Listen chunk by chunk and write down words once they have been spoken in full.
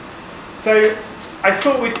So I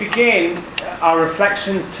thought we'd begin our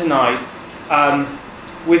reflections tonight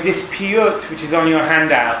with this piyut which is on your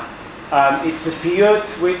handout. It's a piyut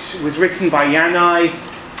which was written by Yanai,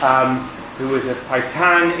 who was a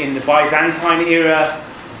paitan in the Byzantine era,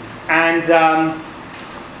 and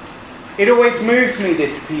it always moves me,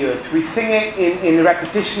 this piyut. We sing it in the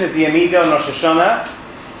repetition of the Amidah on Rosh Hashana,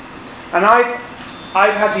 and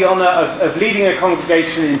I've had the honour of leading a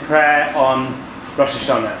congregation in prayer on Rosh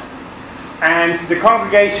Hashana. And the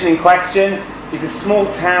congregation in question is a small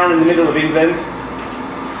town in the middle of England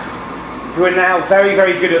who are now very,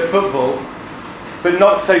 very good at football, but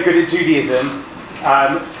not so good at Judaism,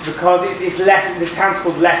 because it's the town's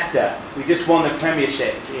called Leicester. We just won the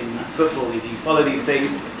Premiership in football. If you follow these things,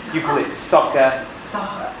 you call it soccer.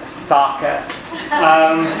 Soccer.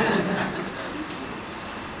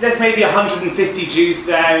 There's maybe 150 Jews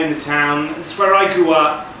there in the town. It's where I grew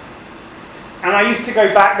up. And I used to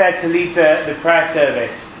go back there to lead the prayer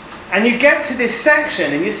service. And you get to this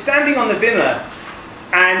section, and you're standing on the bimah,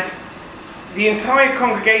 and the entire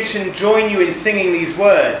congregation join you in singing these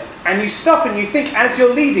words. And you stop and you think, as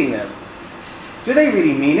you're leading them, do they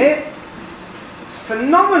really mean it? It's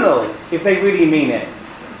phenomenal if they really mean it.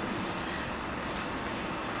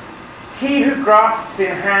 He who grasps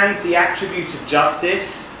in hand the attributes of justice,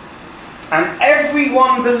 and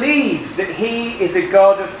everyone believes that he is a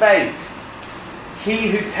God of faith.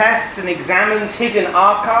 He who tests and examines hidden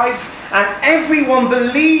archives, and everyone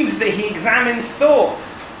believes that he examines thoughts.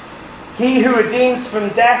 He who redeems from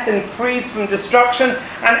death and frees from destruction,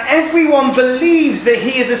 and everyone believes that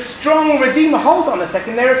he is a strong redeemer. Hold on a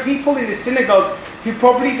second, there are people in the synagogue who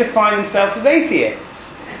probably define themselves as atheists.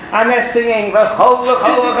 And they're singing, but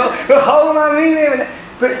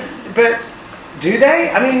do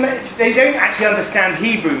they? I mean, they don't actually understand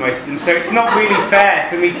Hebrew, most of them, so it's not really fair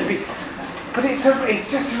for me to be... But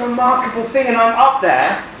it's just a remarkable thing, and I'm up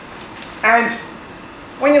there, and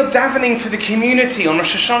when you're davening for the community on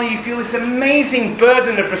Rosh Hashana, you feel this amazing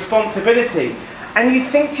burden of responsibility, and you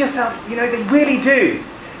think to yourself, they really do.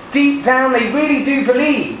 Deep down, they really do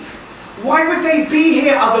believe. Why would they be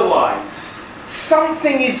here otherwise?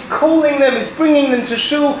 Something is calling them, is bringing them to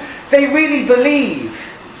shul. They really believe.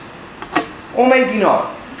 Or maybe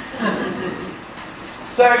not.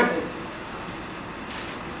 So,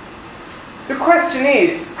 the question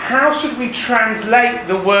is, how should we translate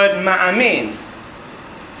the word ma'amin?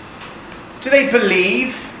 Do they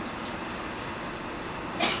believe?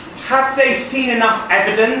 Have they seen enough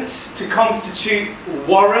evidence to constitute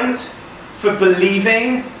warrant for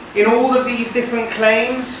believing in all of these different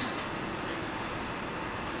claims?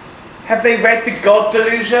 Have they read the God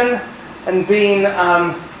delusion and been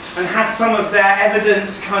and had some of their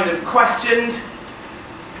evidence kind of questioned?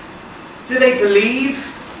 Do they believe?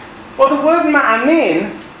 Well, the word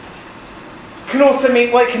ma'amin can also mean,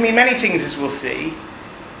 it can mean many things, as we'll see.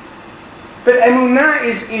 But emunah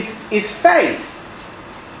is faith.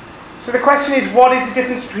 So the question is, what is the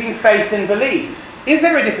difference between faith and belief? Is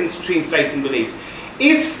there a difference between faith and belief?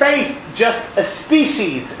 Is faith just a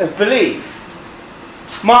species of belief?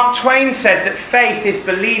 Mark Twain said that faith is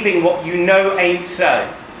believing what you know ain't so.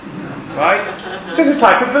 Right? So it's a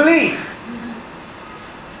type of belief.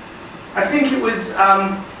 I think it was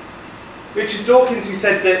Richard Dawkins who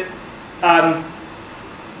said that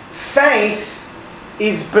faith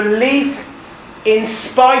is belief in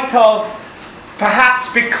spite of, perhaps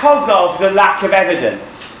because of, the lack of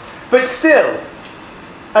evidence, but still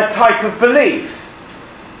a type of belief.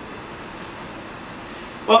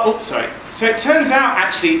 Well, So it turns out,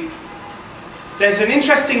 actually, there's an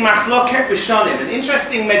interesting machloket rishonim, an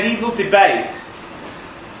interesting medieval debate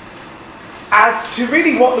as to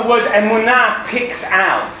really what the word emunah picks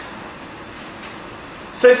out.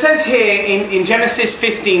 So it says here in Genesis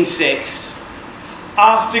 15:6,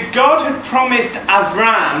 after God had promised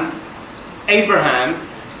Abraham,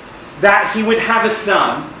 that he would have a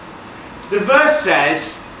son, the verse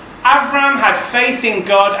says, Avram had faith in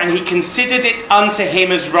God and he considered it unto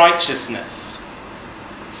him as righteousness.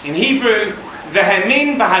 In Hebrew,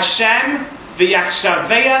 V'hemin b'Hashem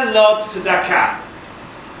v'yachshavea lo tzedakah.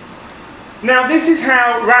 Now this is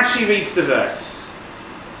how Rashi reads the verse.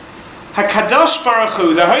 HaKadosh Baruch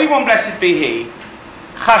Hu, the Holy One, blessed be He,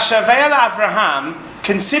 Chashavea Avraham,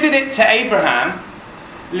 considered it to Abraham,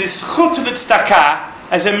 L'schut v'tzedakah,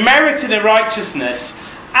 as a merit and a righteousness,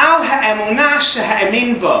 Al ha'emunah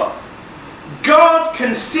she'ha'emin bo. God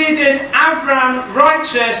considered Avram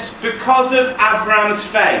righteous because of Avram's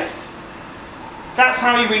faith. That's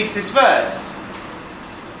how he reads this verse.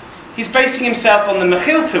 He's basing himself on the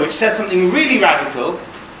Mechilta, which says something really radical.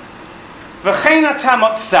 V'chein ata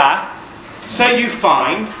motzah, so you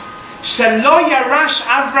find, Shelo yarash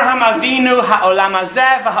Avraham Avinu ha'olam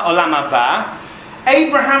hazeh v'ha'olam haba.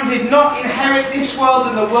 Abraham did not inherit this world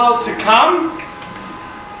and the world to come.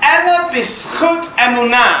 Ela b'schut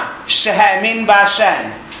emunah she'ha'amin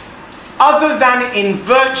b'Hashem. Other than in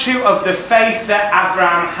virtue of the faith that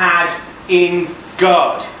Abraham had in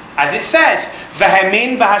God. As it says,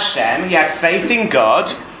 v'ha'amin b'Hashem, he had faith in God.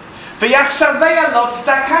 V'yachshavei lo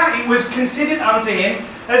tzedakah, it was considered unto him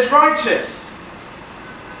as righteous.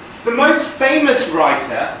 The most famous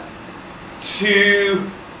writer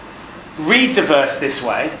to read the verse this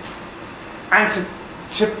way and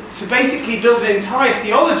to basically build an entire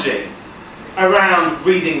theology around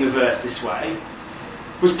reading the verse this way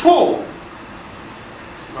was Paul.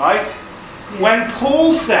 Right? Yeah. When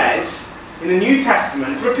Paul says in the New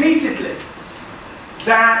Testament repeatedly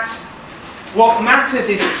that what matters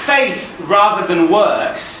is faith rather than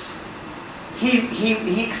works, he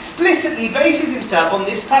explicitly bases himself on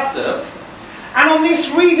this pasuk and on this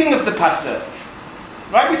reading of the pasuk,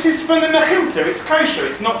 right? Which is from the Mechilta, it's kosher,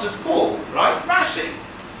 it's not just Paul, right? Rashi.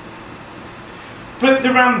 But the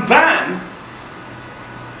Ramban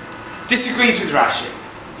disagrees with Rashi.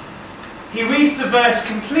 He reads the verse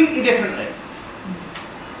completely differently.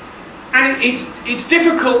 And it's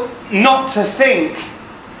difficult not to think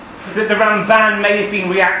that the Ramban may have been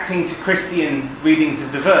reacting to Christian readings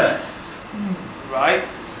of the verse. Right?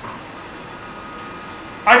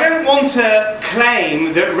 I don't want to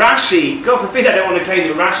claim that Rashi, God forbid I don't want to claim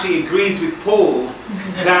that Rashi agrees with Paul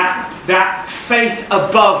that faith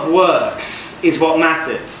above works is what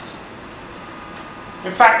matters.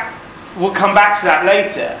 In fact, we'll come back to that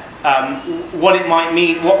later. What it might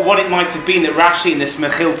mean, what it might have been that Rashi in this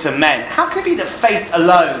Mechilta meant. How can it be that faith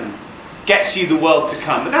alone gets you the world to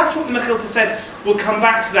come? But that's what the Mechilta says. We'll come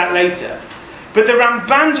back to that later. But the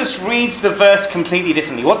Ramban just reads the verse completely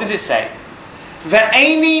differently. What does it say?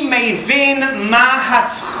 Ve'eni mevin ma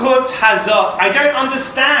hatzchut hazot. I don't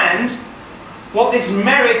understand what this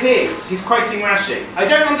merit is. He's quoting Rashi. I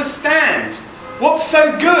don't understand. What's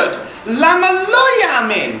so good? Lama lo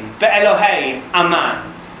yamin be'elohei aman.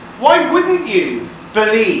 Why wouldn't you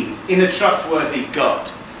believe in a trustworthy God?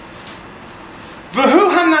 V'hu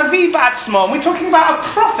hanavi ba'atzmo. We're talking about a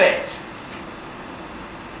prophet.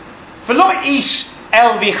 V'lo ish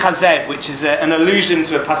el v'chazev, which is an allusion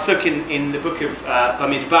to a pasuk in the book of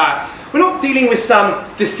Bamidbar. We're not dealing with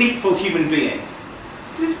some deceitful human being.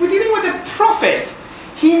 We're dealing with a prophet.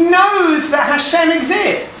 He knows that Hashem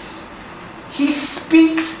exists. He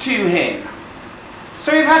speaks to him.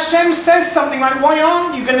 So if Hashem says something like, why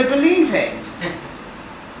aren't you going to believe him?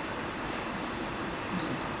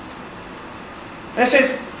 And it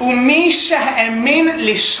says, Umi she'emin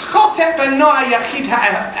lishchot et beno hayachid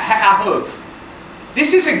ha'ahuv.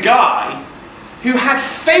 This is a guy who had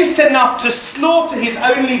faith enough to slaughter his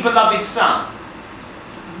only beloved son.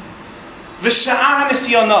 V'sha'ah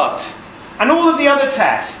ha'nisyonot. And all of the other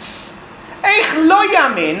tests. Eich lo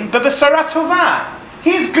yamin b'besara tovah.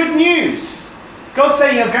 Here's good news. God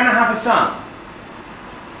saying you're going to have a son.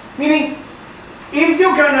 Meaning, if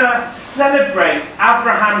you're going to celebrate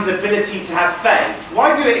Abraham's ability to have faith,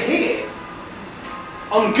 why do it here?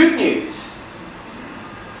 On good news.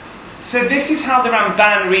 So this is how the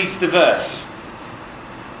Ramban reads the verse.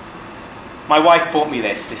 My wife bought me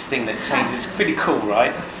this thing that changes. It's pretty cool,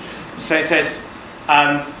 right? So it says,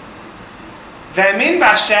 Ve'emin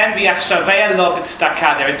b'Hashem v'yachshavei lo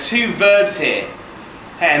b'tzedakah. There are two verbs here.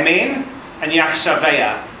 He'emin and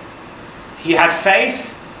yachshavei. He had faith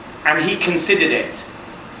and he considered it.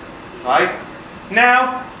 Right?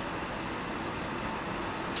 Now,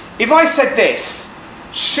 if I said this,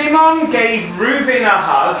 Shimon gave Reuben a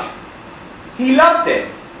hug, he loved him.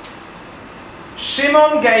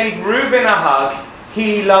 Shimon gave Reuben a hug,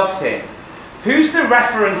 he loved him. Who's the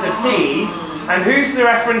referent of he and who's the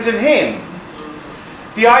referent of him?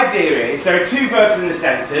 The idea is there are two verbs in the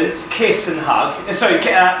sentence, kiss and hug.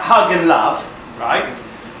 Hug and love, right?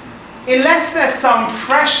 Unless there's some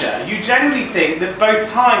pressure, you generally think that both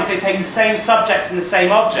times they take the same subject and the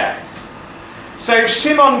same object. So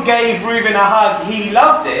Shimon gave Reuben a hug, he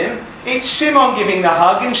loved him. It's Shimon giving the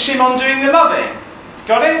hug and Shimon doing the loving.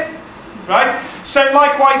 Got it? Right? So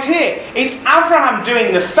likewise here, it's Abraham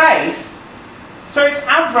doing the faith, so it's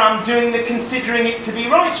Abraham doing the considering it to be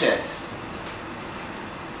righteous.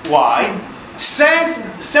 Why? Says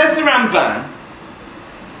the Ramban,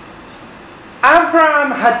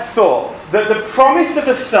 Abraham had thought that the promise of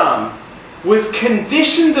a son was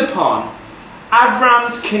conditioned upon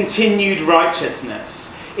Abraham's continued righteousness.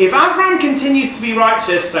 If Abraham continues to be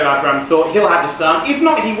righteous, so Abraham thought, he'll have a son. If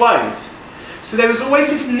not, he won't. So there was always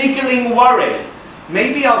this niggling worry.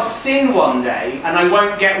 maybe I'll sin one day and I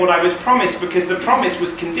won't get what I was promised because the promise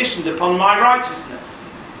was conditioned upon my righteousness.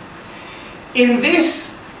 In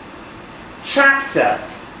this chapter,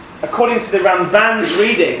 according to the Ramban's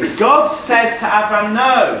reading, God says to Abraham,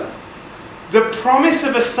 no, the promise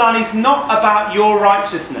of a son is not about your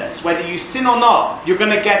righteousness. Whether you sin or not, you're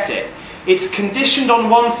going to get it. It's conditioned on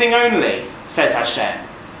one thing only, says Hashem,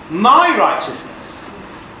 my righteousness.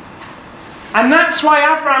 And that's why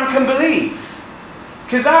Abraham can believe.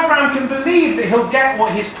 Because Abraham can believe that he'll get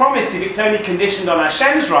what he's promised if it's only conditioned on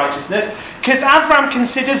Hashem's righteousness, because Abraham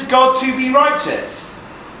considers God to be righteous.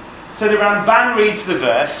 So the Ramban reads the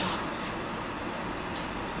verse,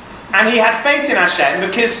 and he had faith in Hashem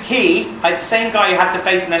because he, the same guy who had the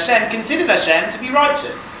faith in Hashem, considered Hashem to be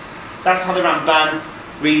righteous. That's how the Ramban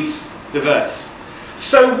reads the verse.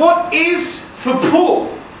 So what is, for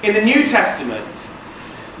Paul, in the New Testament,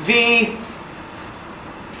 the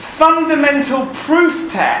fundamental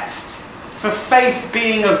proof text for faith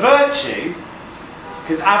being a virtue,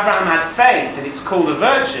 because Abraham had faith and it's called a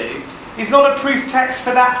virtue, is not a proof text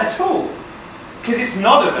for that at all. Because it's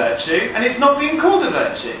not a virtue and it's not being called a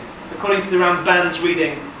virtue, according to the Ramban's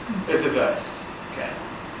reading of the verse. Okay.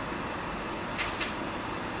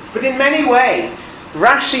 But in many ways,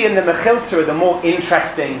 Rashi and the Mechilta are the more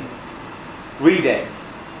interesting reading,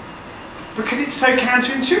 because it's so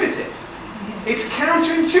counterintuitive. It's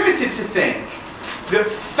counterintuitive to think that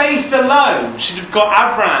faith alone should have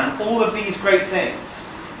got Abraham all of these great things.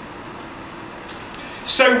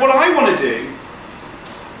 So what I want to do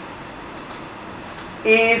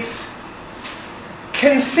is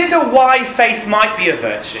consider why faith might be a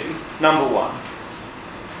virtue, number one.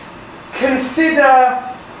 Consider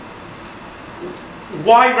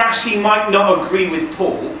why Rashi might not agree with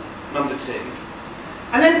Paul, number two.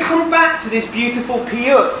 And then come back to this beautiful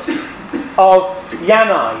piyut of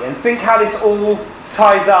Yanai and think how this all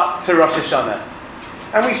ties up to Rosh Hashana.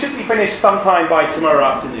 And we should be finished sometime by tomorrow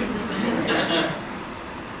afternoon.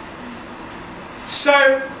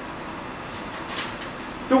 So,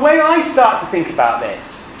 the way I start to think about this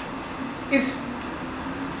is,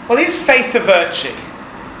 well, is faith a virtue?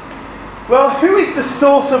 Well, who is the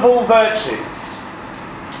source of all virtues?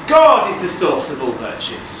 God is the source of all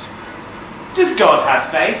virtues. Does God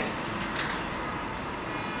have faith?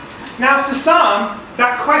 Now, for some,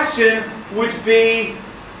 that question would be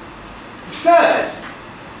absurd.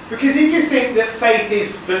 Because if you think that faith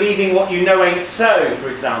is believing what you know ain't so, for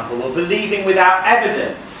example, or believing without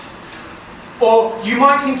evidence, or you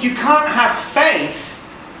might think you can't have faith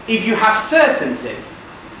if you have certainty.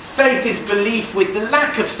 Faith is belief with the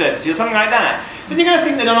lack of certainty, or something like that. Then you're going to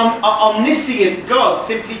think that an omniscient God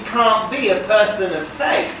simply can't be a person of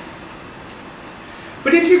faith.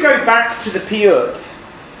 But if you go back to the piyut,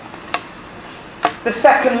 the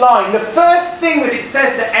second line, the first thing that it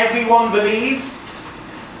says that everyone believes,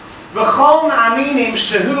 V'chol na'aminim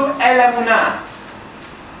shehu el emunah.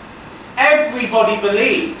 Everybody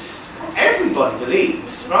believes. Everybody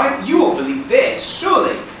believes, right? You all believe this,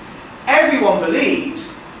 surely. Everyone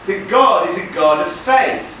believes that God is a God of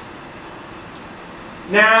faith.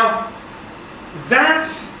 Now, that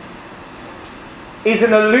is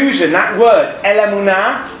an allusion, that word, el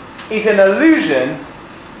emunah, is an allusion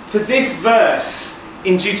to this verse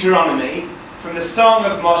in Deuteronomy from the Song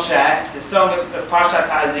of Moshe, the Song of Parshat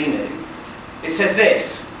Ha'azinu. It says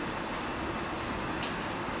this: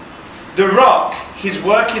 the rock, his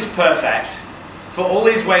work is perfect, for all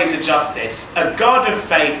his ways are justice, a God of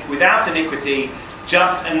faith without iniquity,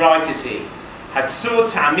 just and right is he.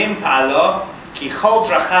 Hatzur ta'amim pa'alo, ki chol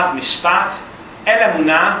drachav mishpat, el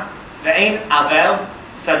emunah, ve'ein avel,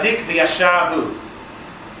 sadik v'yashar hu.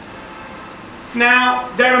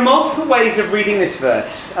 Now, there are multiple ways of reading this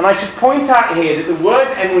verse, and I should point out here that the word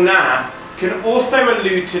emunah can also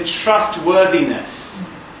allude to trustworthiness.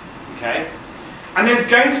 Okay? And there's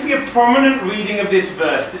going to be a prominent reading of this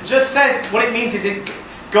verse that just says what it means is that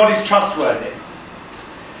God is trustworthy.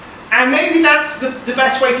 And maybe that's the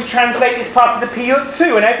best way to translate this part of the piyut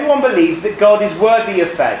too, and everyone believes that God is worthy of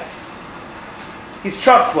faith. He's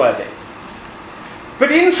trustworthy.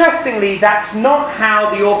 But interestingly, that's not how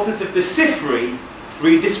the authors of the Sifri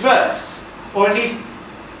read this verse. Or at least,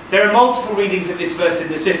 there are multiple readings of this verse in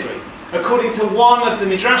the Sifri. According to one of the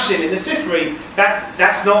Midrashim in the Sifri,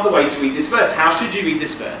 that's not the way to read this verse. How should you read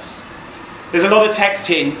this verse? There's a lot of text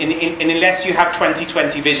here, and unless you have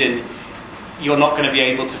 20/20 vision, you're not going to be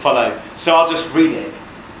able to follow. So I'll just read it.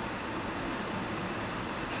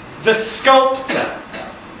 The sculptor,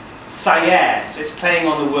 Sayer, so it's playing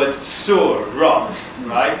on the word sur, rock,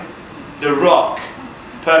 right? The rock,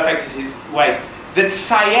 perfect is his ways. That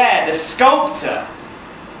Sayer, the sculptor,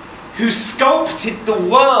 who sculpted the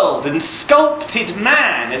world and sculpted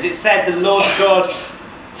man, as it said, the Lord God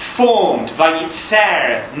formed,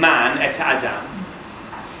 vayitzer man et Adam.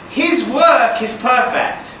 His work is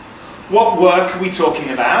perfect. What work are we talking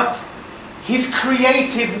about? His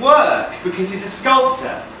creative work, because he's a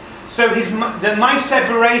sculptor. So the Ma'aseh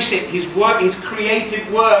Bereshit, his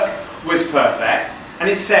creative work was perfect. And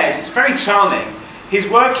it says, it's very charming, his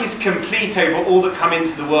work is complete over all that come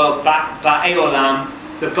into the world, Ba'ei Olam.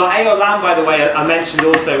 The Ba'ei Olam, by the way, I mentioned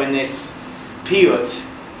also in this piyut.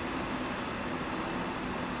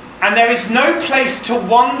 And there is no place to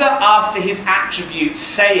wander after his attributes,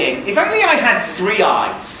 saying, if only I had 3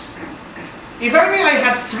 eyes, if only I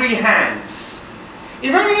had 3 hands,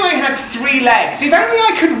 if only I had 3 legs, if only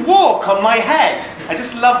I could walk on my head. I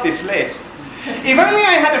just love this list. If only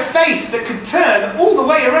I had a face that could turn all the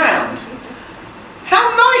way around.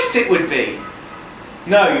 How nice it would be.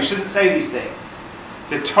 No, you shouldn't say these things.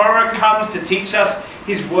 The Torah comes to teach us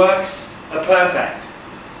his works are perfect.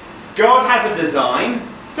 God has a design.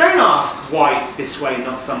 Don't ask why it's this way,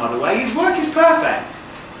 not some other way. His work is perfect.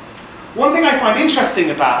 One thing I find interesting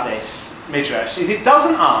about this midrash is it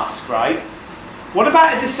doesn't ask, right? What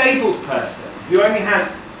about a disabled person who only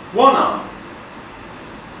has 1 arm?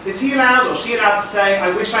 Is he allowed or she allowed to say, I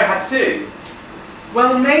wish I had 2?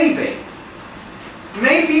 Well, maybe.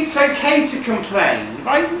 Maybe it's okay to complain,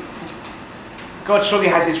 right? God surely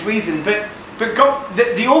has his reason, but God,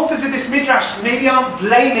 the authors of this midrash maybe aren't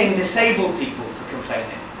blaming disabled people for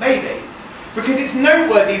complaining. Maybe. Because it's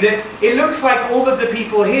noteworthy that it looks like all of the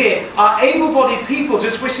people here are able-bodied people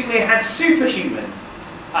just wishing they had superhuman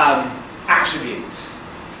attributes.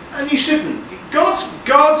 And you shouldn't.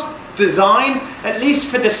 God's design, at least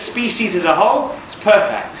for the species as a whole, is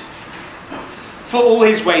perfect. For all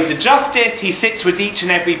his ways of justice, he sits with each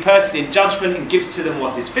and every person in judgment and gives to them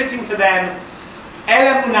what is fitting for them.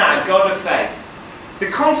 El Emunah, God of faith. The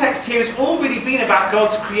context here has all really been about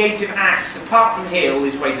God's creative acts, apart from here, all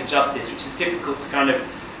his ways of justice, which is difficult to kind of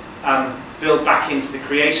build back into the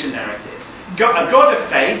creation narrative. A God of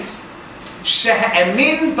faith,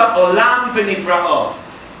 she'emin ba'olam v'nivra'o.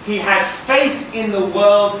 He had faith in the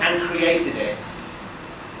world and created it.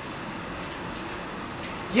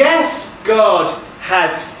 Yes, God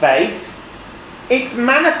has faith. It's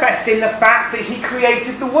manifest in the fact that he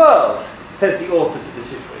created the world, says the authors of the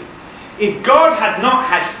Sifri. If God had not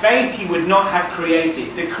had faith, he would not have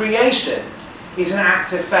created. The creation is an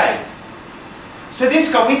act of faith. So this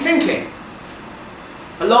got me thinking.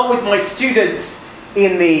 Along with my students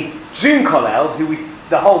in the June Kollel,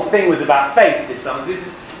 the whole thing was about faith this summer.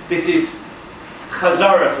 This is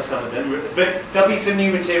Chazara for some of them, but there'll be some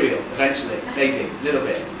new material eventually, maybe, a little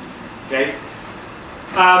bit. Okay?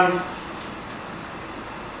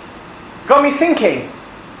 Got me thinking.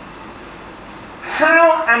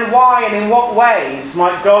 How and why and in what ways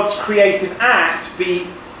might God's creative act be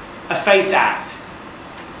a faith act?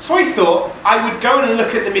 So I thought I would go and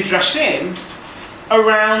look at the Midrashim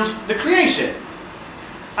around the creation.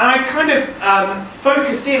 And I kind of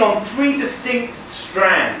focused in on 3 distinct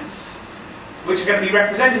strands, which are going to be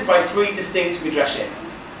represented by 3 distinct Midrashim.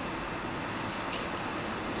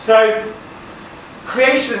 So,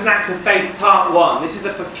 creation is an act of faith, part 1. This is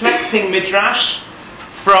a perplexing Midrash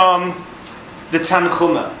from the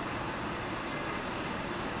Tanchuma.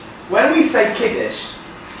 When we say Kiddush,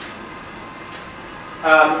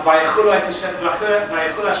 on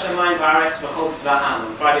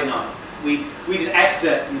Friday night, we read an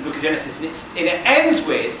excerpt from the book of Genesis, and it ends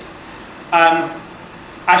with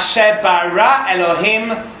Asher bara Elohim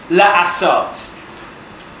la'asot.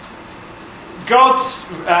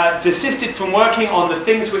 God desisted from working on the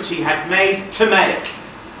things which he had made to make.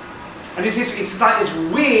 And it's like this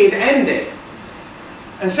weird ending.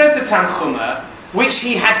 And says the Tanchuma, which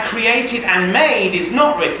he had created and made is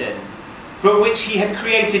not written, but which he had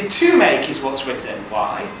created to make is what's written.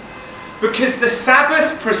 Why? Because the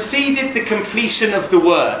Sabbath preceded the completion of the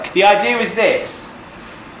work. The idea is this.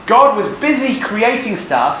 God was busy creating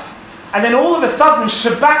stuff, and then all of a sudden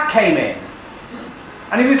Shabbat came in.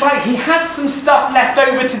 And he was like, he had some stuff left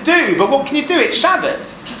over to do, but what can you do? It's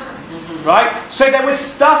Shabbos. Right? So there was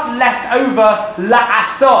stuff left over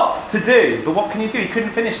la'asot to do, but what can you do? He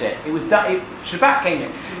couldn't finish it. It was done. Shabbat came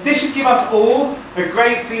in. This should give us all a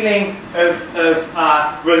great feeling of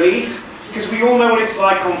relief, because we all know what it's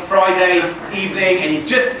like on Friday evening, and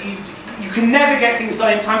you can never get things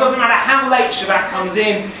done in time. Doesn't matter how late Shabbat comes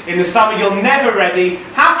in the summer, you're never ready.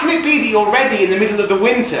 How can it be that you're ready in the middle of the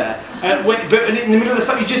winter, but in the middle of the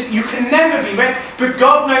summer you can never be ready? But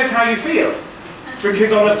God knows how you feel.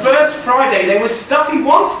 Because on the first Friday, there was stuff he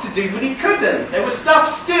wanted to do, but he couldn't. There was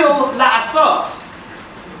stuff still la'asot.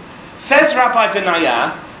 Says Rabbi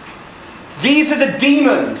Benaiah, these are the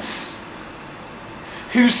demons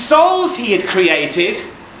whose souls he had created,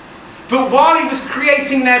 but while he was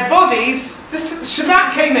creating their bodies, the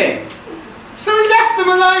Shabbat came in. So he left them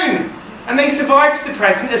alone. And they survived to the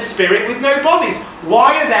present as spirit with no bodies.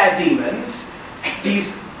 Why are there demons,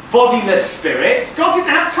 these bodiless spirits? God didn't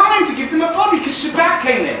have time to give them a body because Shabbat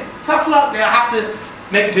came in. Tough luck, they'll have to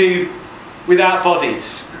make do without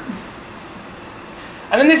bodies.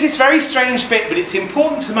 And then there's this very strange bit, but it's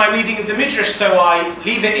important to my reading of the Midrash, so I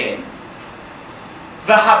leave it in.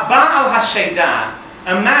 V'haba'al hasheidah,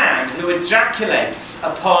 a man who ejaculates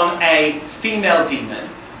upon a female demon,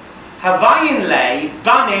 Havayin lei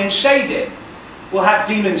banin shedim, will have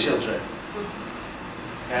demon children.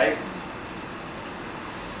 Okay?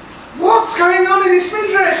 What's going on in this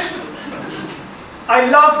Midrash? I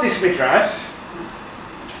love this Midrash.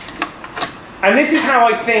 And this is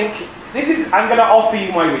how I think, I'm going to offer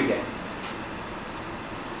you my reading.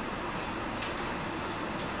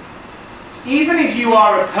 Even if you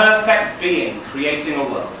are a perfect being creating a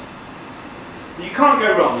world, you can't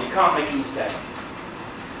go wrong, you can't make a mistake.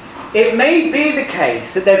 It may be the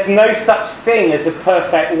case that there's no such thing as a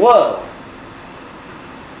perfect world.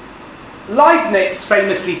 Leibniz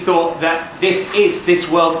famously thought that this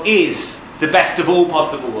world is the best of all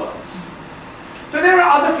possible worlds. But there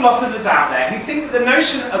are other philosophers out there who think that the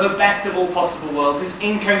notion of a best of all possible worlds is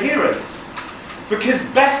incoherent, because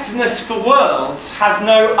bestness for worlds has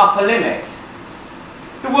no upper limit.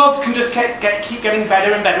 The worlds can just keep getting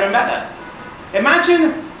better and better and better.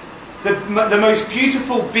 Imagine the most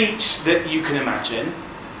beautiful beach that you can imagine.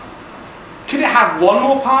 Could it have one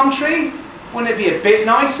more palm tree? Wouldn't it be a bit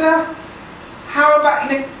nicer? How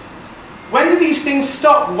about, when do these things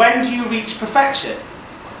stop? When do you reach perfection?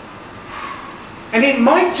 And it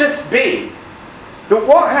might just be that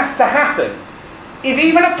what has to happen, if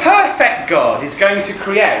even a perfect God is going to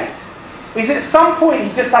create, is at some point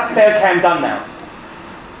he just has to say, okay, I'm done now.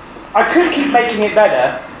 I could keep making it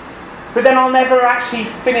better, but then I'll never actually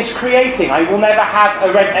finish creating. I will never have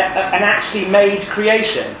an actually made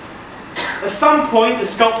creation. At some point, the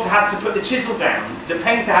sculptor has to put the chisel down. The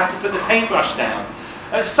painter has to put the paintbrush down.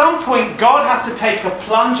 At some point, God has to take a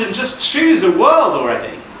plunge and just choose a world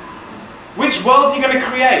already. Which world are you going to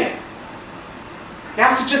create? You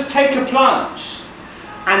have to just take a plunge.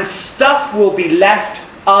 And stuff will be left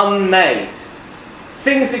unmade.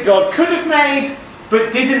 Things that God could have made,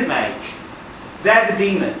 but didn't make. They're the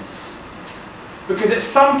demons. Because at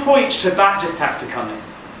some point, Shabbat just has to come in.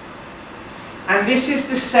 And this is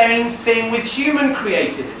the same thing with human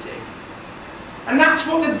creativity. And that's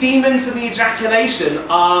what the demons and the ejaculation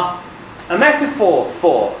are a metaphor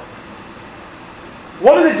for.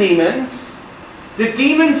 What are the demons? The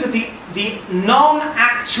demons are the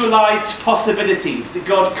non-actualized possibilities that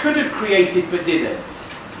God could have created but didn't.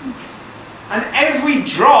 And every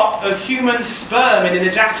drop of human sperm in an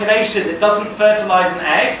ejaculation that doesn't fertilize an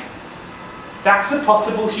egg, that's a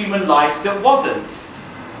possible human life that wasn't.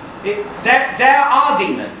 There are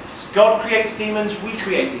demons. God creates demons, we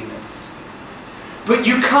create demons. But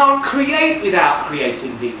you can't create without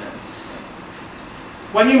creating demons.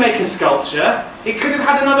 When you make a sculpture, it could have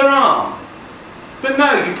had another arm. But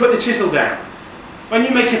no, you put the chisel down. When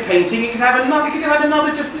you make a painting, it could have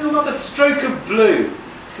another stroke of blue.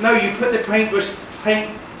 No, you put the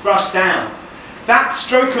paintbrush down. That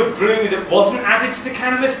stroke of blue that wasn't added to the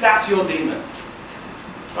canvas, that's your demon.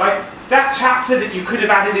 Right? That chapter that you could have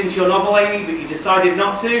added into your novel, Amy, but you decided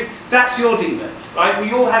not to, that's your demon. Right?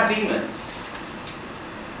 We all have demons.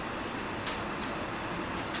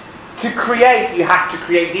 To create, you have to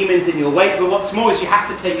create demons in your wake, but what's more is you have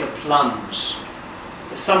to take a plunge.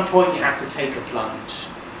 At some point you have to take a plunge.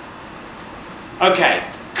 Okay,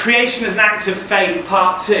 creation as an act of faith,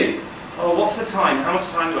 part 2. Oh, what's the time? How much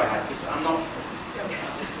time do I have?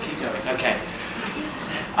 Just keep going. Okay.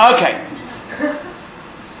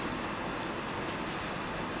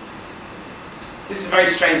 This is a very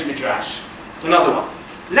strange midrash. Another one.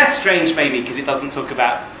 Less strange maybe because it doesn't talk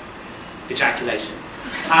about ejaculation.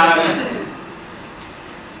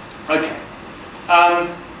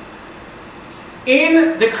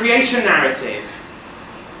 In the creation narrative,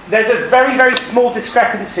 there's a very, very small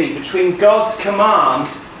discrepancy between God's command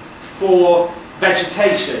for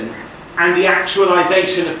vegetation and the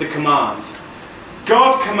actualization of the command.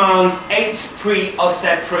 God commands eitz pri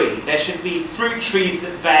oseh pri. There should be fruit trees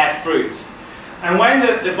that bear fruit. And when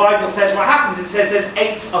the Bible says what happens, it says there's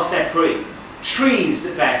eitz oseh pri. Trees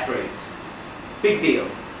that bear fruit. Big deal.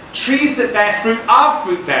 Trees that bear fruit are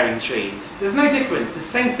fruit-bearing trees. There's no difference. It's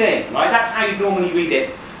the same thing, right? That's how you normally read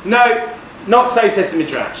it. No, not so, says the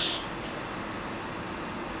Midrash.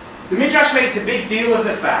 The Midrash makes a big deal of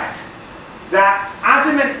the fact that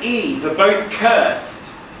Adam and Eve are both cursed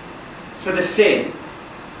for the sin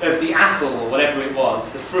of the apple or whatever it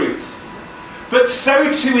was, the fruit. But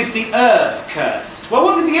so too is the earth cursed. Well,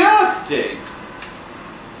 what did the earth do?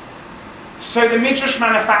 So the Midrash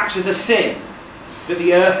manufactures a sin that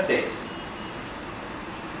the earth did.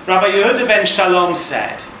 Rabbi Yehuda ben Shalom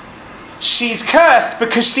said, she's cursed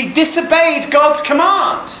because she disobeyed God's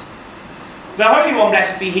command. The Holy One,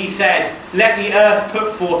 blessed be He, said, let the earth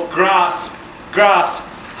put forth grass,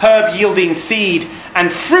 herb yielding seed,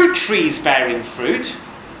 and fruit trees bearing fruit.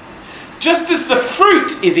 Just as the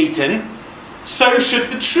fruit is eaten, so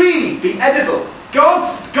should the tree be edible.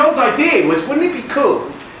 God's idea was, wouldn't it be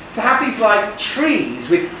cool to have these like trees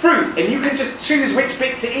with fruit, and you can just choose which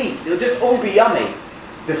bit to eat. It'll just all be yummy.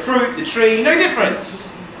 The fruit, the tree, no difference.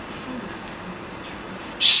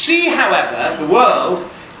 She, however, the world,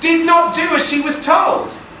 did not do as she was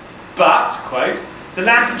told, but, quote, the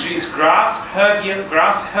land produced grass,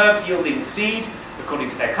 herb yielding seed, according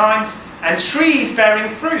to their kinds, and trees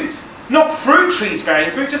bearing fruit. Not fruit trees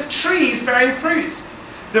bearing fruit, just trees bearing fruit.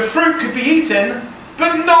 The fruit could be eaten,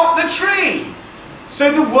 but not the tree.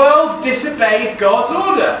 So the world disobeyed God's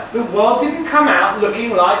order. The world didn't come out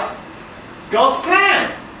looking like God's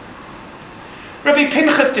plan. Rabbi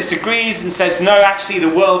Pinchas disagrees and says, no, actually the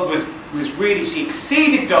world was really, she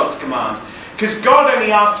exceeded God's command. Because God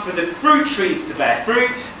only asked for the fruit trees to bear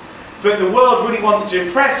fruit, but the world really wanted to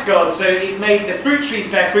impress God, so it made the fruit trees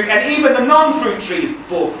bear fruit, and even the non-fruit trees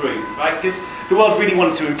bore fruit, right? Because the world really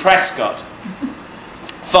wanted to impress God.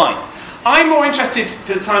 Fine. I'm more interested,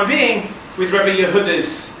 for the time being, with Rabbi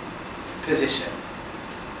Yehuda's position.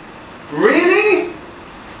 Really?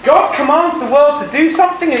 God commands the world to do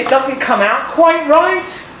something and it doesn't come out quite right?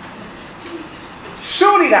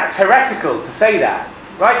 Surely that's heretical to say that,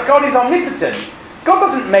 right? God is omnipotent. God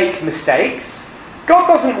doesn't make mistakes. God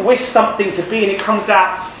doesn't wish something to be and it comes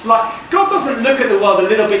out God doesn't look at the world a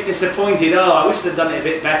little bit disappointed, oh, I wish I'd done it a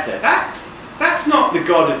bit better. That's not the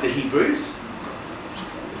God of the Hebrews.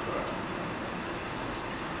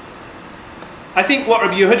 I think what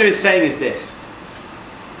Rabbi Yehuda is saying is this.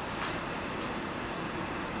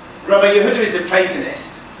 Rabbi Yehuda is a Platonist.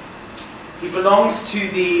 He belongs to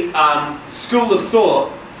the school of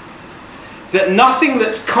thought that nothing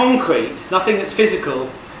that's concrete, nothing that's physical,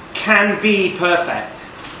 can be perfect.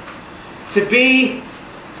 To be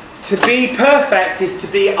perfect is to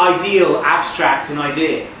be ideal, abstract, and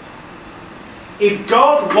idea. If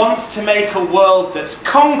God wants to make a world that's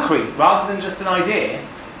concrete rather than just an idea,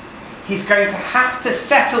 He's going to have to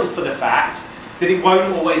settle for the fact that it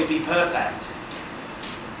won't always be perfect.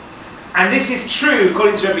 And this is true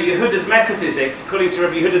according to Rabbi Yehuda's metaphysics, according to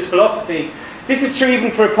Rabbi Yehuda's philosophy. This is true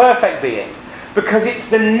even for a perfect being, because it's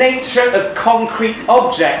the nature of concrete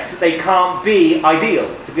objects that they can't be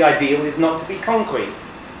ideal. To be ideal is not to be concrete.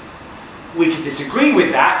 We could disagree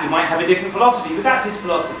with that, we might have a different philosophy, but that's his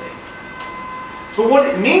philosophy. But what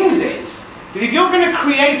it means is that if you're going to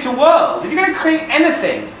create a world, if you're going to create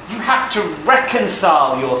anything, you have to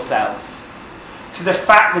reconcile yourself to the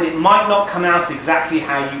fact that it might not come out exactly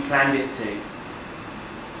how you planned it to.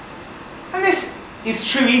 And this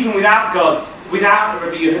is true even without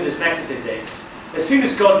Rabbi Yehuda's metaphysics. As soon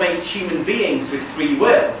as God makes human beings with free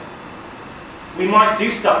will, we might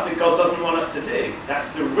do stuff that God doesn't want us to do.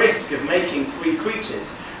 That's the risk of making free creatures.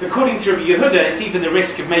 According to Rabbi Yehuda, it's even the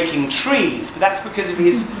risk of making trees, but that's because of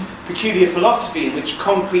his peculiar philosophy in which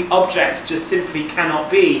concrete objects just simply cannot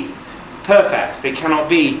be perfect. They cannot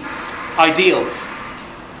be ideal.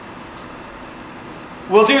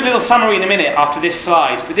 We'll do a little summary in a minute after this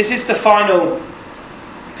slide, but this is the final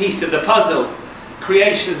piece of the puzzle.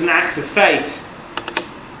 Creation is an act of faith.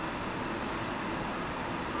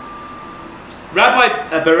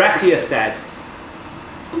 Rabbi Berechia said,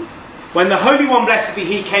 when the Holy One, blessed be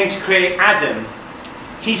He, came to create Adam,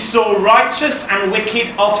 He saw righteous and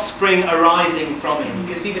wicked offspring arising from him.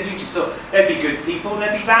 You can see the future. So there'd be good people,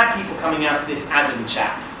 there'd be bad people coming out of this Adam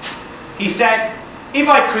chap. He said, if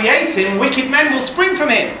I create him, wicked men will spring from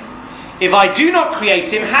him. If I do not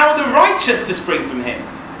create him, how are the righteous to spring from him?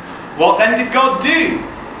 What then did God do?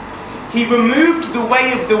 He removed the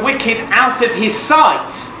way of the wicked out of his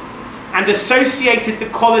sight and associated the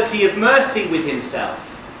quality of mercy with himself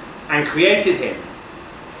and created him.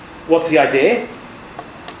 What's the idea?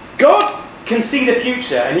 God can see the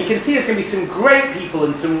future, and He can see there's going to be some great people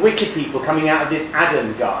and some wicked people coming out of this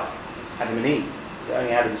Adam guy. Adam and Eve. The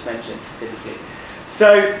only Adam's mentioned, typically.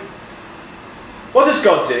 So, what does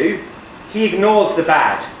God do? He ignores the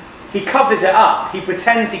bad. He covers it up. He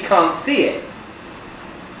pretends He can't see it.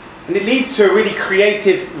 And it leads to a really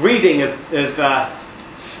creative reading of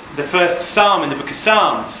the first psalm in the book of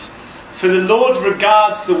Psalms. For the Lord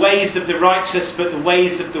regards the ways of the righteous, but the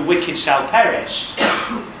ways of the wicked shall perish.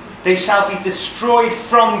 They shall be destroyed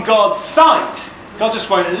from God's sight. God just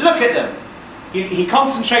won't look at them. He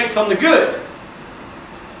concentrates on the good.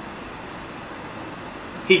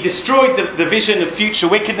 He destroyed the vision of future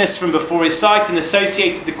wickedness from before his sight and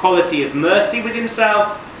associated the quality of mercy with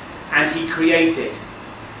himself, and he created.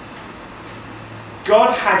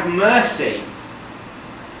 God had mercy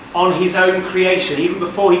on his own creation even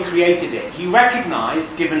before he created it. He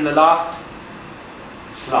recognised, given the last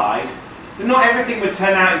slide, that not everything would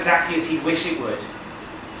turn out exactly as he'd wish it would,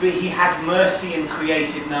 but he had mercy and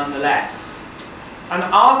created nonetheless. An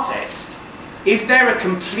artist, if they're a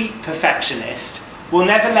complete perfectionist, will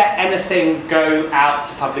never let anything go out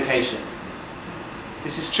to publication.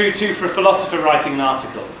 This is true too for a philosopher writing an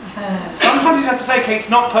article. Sometimes you have to say, okay, it's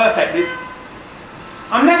not perfect, but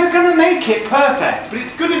I'm never going to make it perfect, but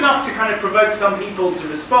it's good enough to kind of provoke some people to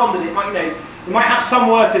respond, and it might have some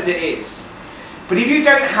worth as it is. But if you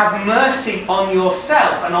don't have mercy on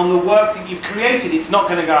yourself and on the work that you've created, it's not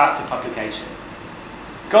going to go out to publication.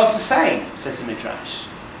 God's the same, says the Midrash.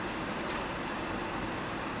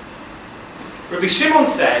 Rabbi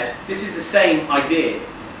Shimon said, this is the same idea.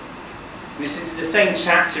 This is the same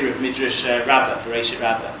chapter of Midrash Rabbah, Bereshit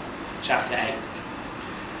Rabbah, chapter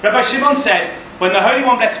 8. Rabbi Shimon said, when the Holy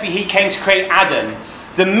One, blessed be He, came to create Adam,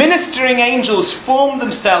 the ministering angels formed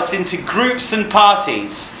themselves into groups and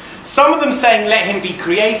parties. Some of them saying, let him be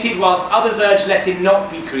created, whilst others urged, let him not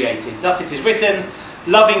be created. Thus it is written,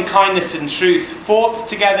 loving kindness and truth fought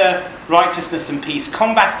together, righteousness and peace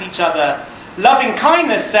combated each other. Loving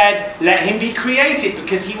kindness said, let him be created,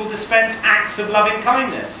 because he will dispense acts of loving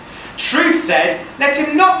kindness. Truth said, let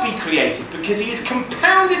him not be created, because he is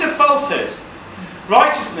compounded of falsehood.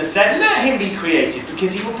 Righteousness said, let him be created,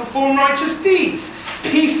 because he will perform righteous deeds.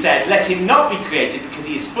 Peace said, let him not be created, because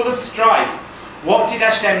he is full of strife. What did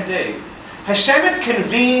Hashem do? Hashem had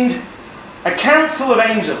convened a council of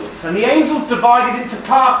angels, and the angels divided into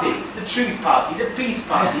parties: the truth party, the peace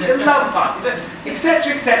party, the love party,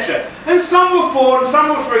 etc., etc. And some were for and some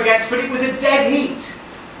were for against, but it was a dead heat.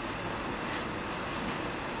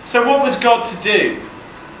 So what was God to do?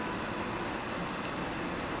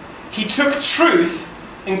 He took truth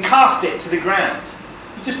and cast it to the ground.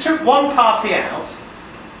 He just took one party out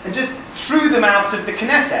and just threw them out of the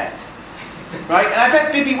Knesset. Right? And I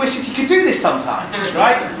bet Bibi wishes he could do this sometimes,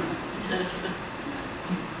 right?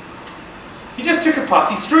 He just took a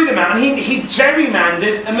party, threw them out, and he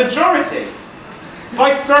gerrymandered a majority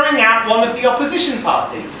by throwing out one of the opposition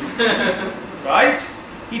parties. Right?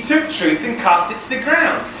 He took truth and cast it to the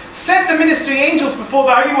ground. Said the ministering angels before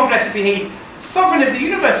the Holy One, blessed be He, Sovereign of the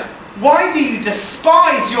universe, why do you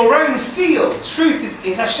despise your own seal? Truth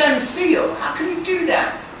is Hashem's seal. How can you do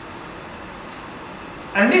that?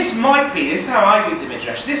 And this is how I read the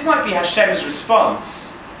Midrash, this might be Hashem's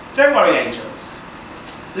response. Don't worry, angels.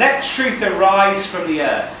 Let truth arise from the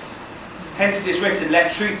earth. Hence it is written,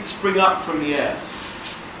 let truth spring up from the earth.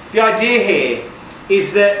 The idea here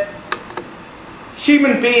is that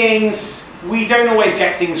human beings, we don't always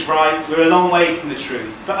get things right. We're a long way from the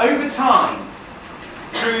truth. But over time,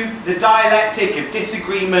 through the dialectic of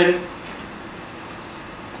disagreement,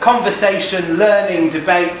 conversation, learning,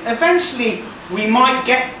 debate, eventually we might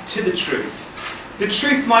get to the truth. The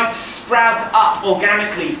truth might sprout up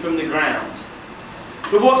organically from the ground.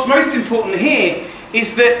 But what's most important here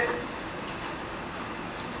is that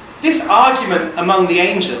this argument among the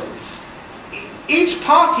angels, each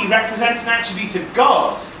party represents an attribute of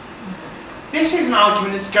God. This is an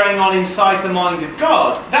argument that's going on inside the mind of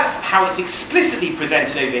God. That's how it's explicitly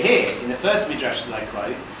presented over here, in the first Midrash that I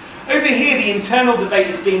quote. Over here, the internal debate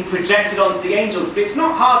is being projected onto the angels, but it's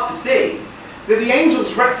not hard to see that the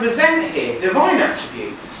angels represent here divine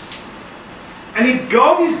attributes. And if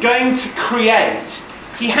God is going to create,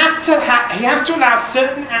 he has to allow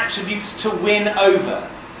certain attributes to win over.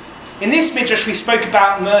 In this Midrash we spoke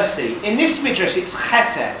about mercy. In this Midrash it's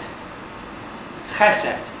chesed.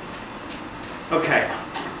 Chesed. Okay,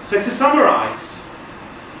 so to summarise,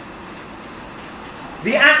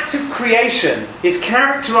 the act of creation is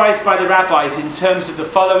characterised by the rabbis in terms of the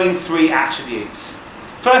following three attributes.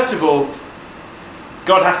 First of all,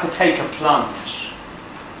 God has to take a plunge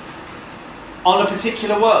on a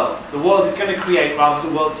particular world. The world he's going to create rather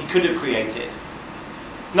than the worlds he could have created.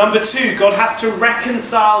 Number two, God has to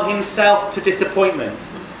reconcile himself to disappointment.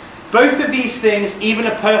 Both of these things even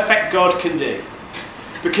a perfect God can do.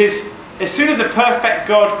 Because as soon as a perfect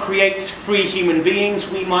God creates free human beings,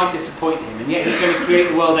 we might disappoint him, and yet he's going to create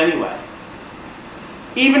the world anyway.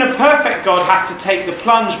 Even a perfect God has to take the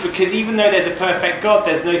plunge, because even though there's a perfect God,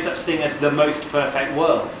 there's no such thing as the most perfect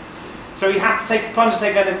world. So he has to take a plunge and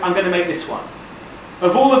say, I'm going to make this one.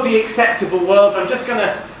 Of all of the acceptable worlds, I'm just going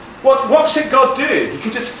to... What should God do? He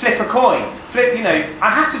could just flip a coin. I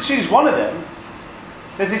have to choose one of them.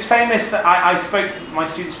 There's this famous... I spoke to... My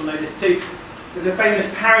students will know this too. There's a famous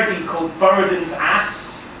parody called Buridan's Ass.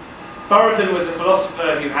 Buridan was a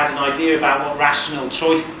philosopher who had an idea about what rational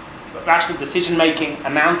decision-making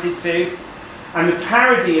amounted to. And the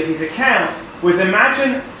parody of his account was,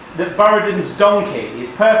 imagine that Buridan's donkey is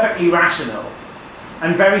perfectly rational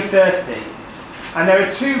and very thirsty. And there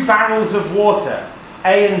are two barrels of water,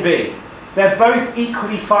 A and B. They're both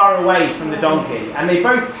equally far away from the donkey, and they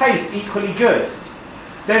both taste equally good.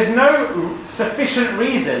 There's no sufficient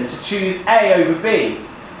reason to choose A over B.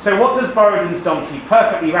 So what does Buridan's donkey,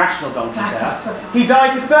 perfectly rational donkey, do? He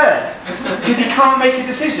dies of thirst, because he can't make a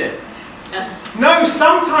decision. No,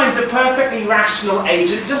 sometimes a perfectly rational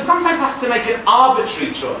agent just sometimes has to make an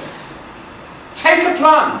arbitrary choice. Take a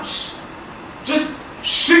plunge. Just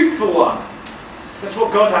shoot for one. That's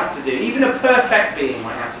what God has to do. Even a perfect being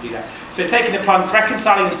might have to do that. So taking a plunge,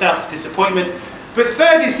 reconciling himself to disappointment. But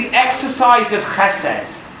third is the exercise of chesed.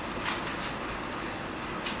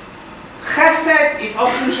 Chesed is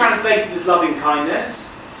often translated as loving kindness,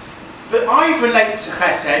 but I relate to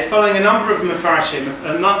chesed, following a number of mefarshim,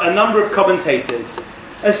 a number of commentators,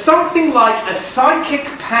 as something like a psychic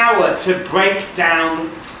power to break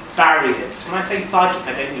down barriers. When I say psychic,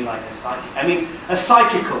 I don't mean like a psychic. I mean a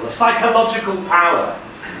psychological power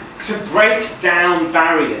to break down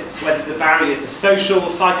barriers, whether the barriers are social,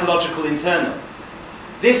 psychological, internal.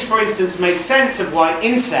 This, for instance, makes sense of why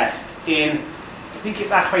incest in, I think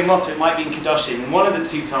it's Achrei Mota, it might be in Kedoshim, in one of the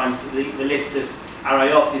two times that the list of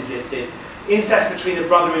Arayot is listed, incest between a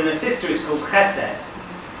brother and a sister is called chesed.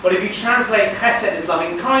 But if you translate chesed as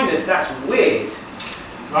loving kindness, that's weird.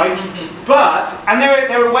 Right? But, and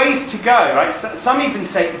there are ways to go, right? Some even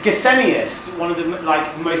say, Gesenius, one of the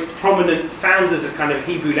most prominent founders of kind of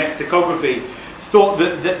Hebrew lexicography, thought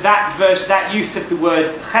that use of the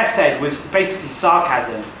word chesed was basically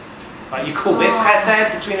sarcasm. Right? You call this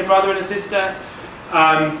chesed between a brother and a sister?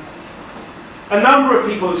 A number of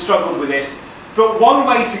people have struggled with this, but one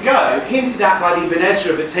way to go, hinted at by the Ibn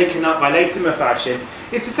Ezra but taken up by later Mefarshim,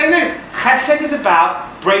 is to say, no, chesed is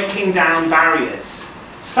about breaking down barriers.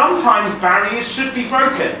 Sometimes barriers should be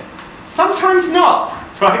broken. Sometimes not.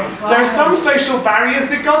 Right? There are some social barriers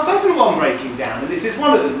that God doesn't want breaking down, and this is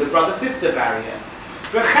one of them, the brother-sister barrier.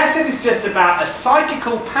 But chesed is just about a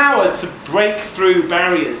psychical power to break through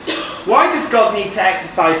barriers. Why does God need to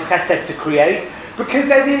exercise chesed to create? Because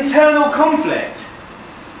there's internal conflict.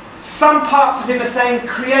 Some parts of him are saying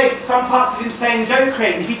create, some parts of him saying don't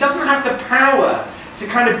create. And if he doesn't have the power to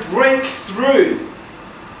kind of break through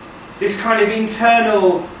this kind of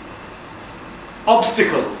internal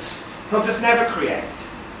obstacles, he'll just never create.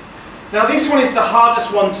 Now this one is the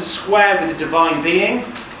hardest one to square with the divine being,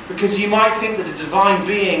 because you might think that a divine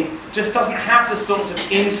being just doesn't have the sorts of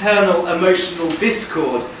internal emotional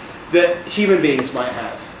discord that human beings might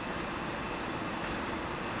have.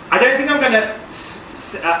 I don't think I'm going to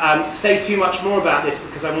say too much more about this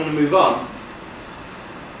because I want to move on.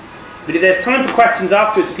 But if there's time for questions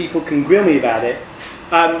afterwards, people can grill me about it.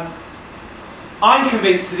 I'm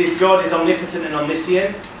convinced that if God is omnipotent and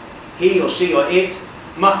omniscient, he or she or it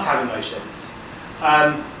must have emotions.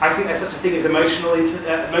 I think there's such a thing as emotional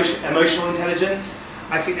intelligence.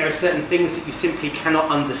 I think there are certain things that you simply cannot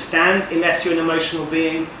understand unless you're an emotional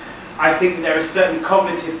being. I think that there are certain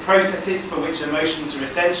cognitive processes for which emotions are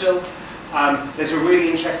essential. There's a really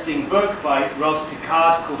interesting book by Rosh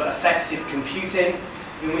Picard called Affective Computing,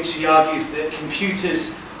 in which he argues that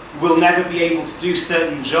computers will never be able to do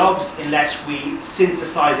certain jobs unless we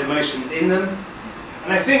synthesize emotions in them.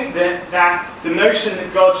 And I think that the notion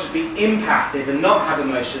that God should be impassive and not have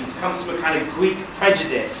emotions comes from a kind of Greek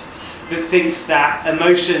prejudice that thinks that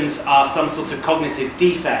emotions are some sort of cognitive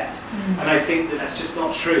defect. And I think that that's just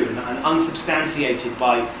not true and unsubstantiated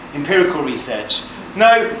by empirical research.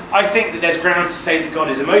 No, I think that there's grounds to say that God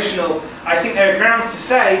is emotional. I think there are grounds to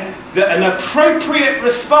say that an appropriate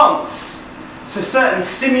response to certain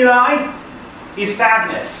stimuli is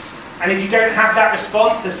sadness. And if you don't have that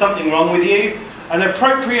response, there's something wrong with you. An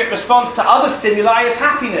appropriate response to other stimuli is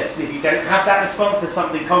happiness. And if you don't have that response, there's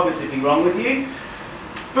something cognitively wrong with you.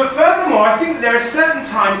 But furthermore, I think that there are certain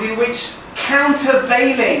times in which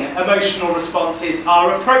countervailing emotional responses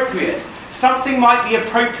are appropriate. Something might be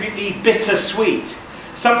appropriately bittersweet.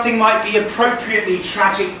 Something might be appropriately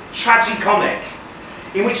tragicomic,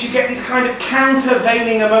 in which you get these kind of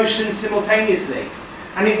countervailing emotions simultaneously.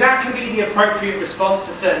 And if that can be the appropriate response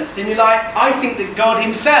to certain stimuli, I think that God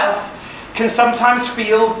himself can sometimes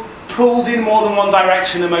feel pulled in more than one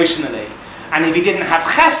direction emotionally. And if he didn't have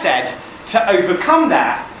chesed to overcome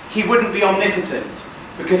that, he wouldn't be omnipotent,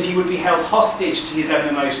 because he would be held hostage to his own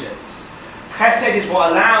emotions. Chesed is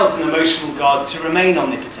what allows an emotional God to remain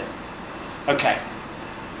omnipotent. Okay.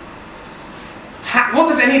 What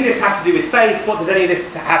does any of this have to do with faith? What does any of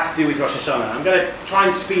this have to do with Rosh Hashanah? I'm going to try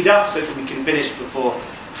and speed up so that we can finish before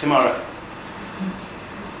tomorrow.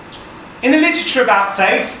 In the literature about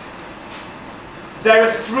faith, there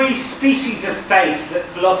are three species of faith that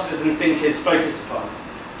philosophers and thinkers focus upon.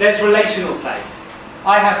 There's relational faith.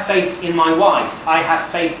 I have faith in my wife. I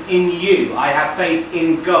have faith in you. I have faith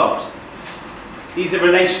in God. These are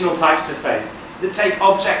relational types of faith that take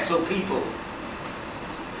objects or people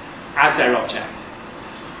as their object.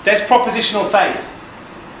 There's propositional faith.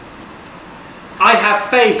 I have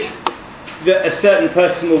faith that a certain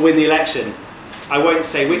person will win the election. I won't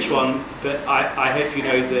say which one, but I hope you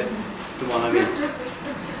know the one I mean.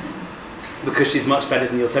 Because she's much better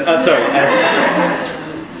than your son.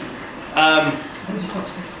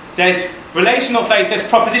 There's relational faith, there's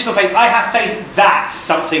propositional faith. I have faith that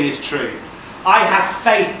something is true. I have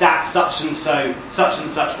faith that such and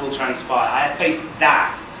such will transpire. I have faith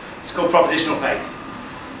that. It's called propositional faith.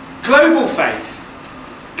 Global faith.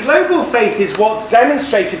 Global faith is what's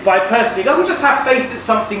demonstrated by a person who doesn't just have faith that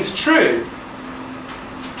something's true,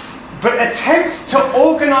 but attempts to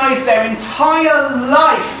organise their entire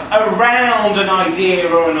life around an idea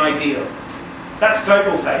or an ideal. That's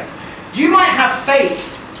global faith. You might have faith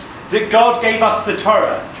that God gave us the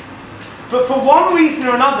Torah, but for one reason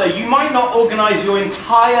or another, you might not organise your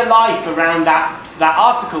entire life around that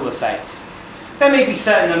article of faith. There may be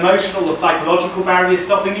certain emotional or psychological barriers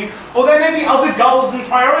stopping you, or there may be other goals and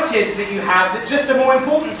priorities that you have that just are more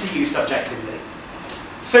important to you subjectively.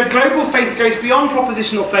 So global faith goes beyond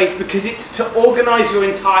propositional faith because it's to organise your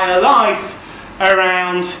entire life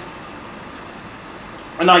around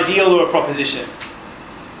an ideal or a proposition.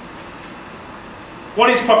 What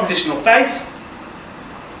is propositional faith?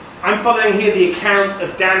 I'm following here the account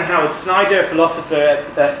of Dan Howard Snyder, a philosopher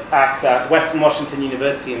at Western Washington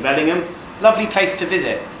University in Bellingham. Lovely place to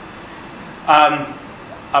visit.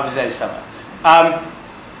 I was there this summer.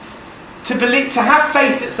 To have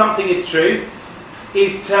faith that something is true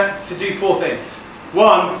is to do four things.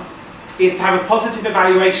 One is to have a positive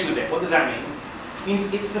evaluation of it. What does that mean? It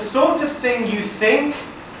means it's the sort of thing you think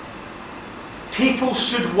people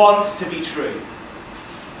should want to be true.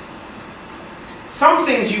 Some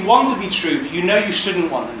things you want to be true, but you know you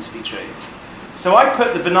shouldn't want them to be true. So I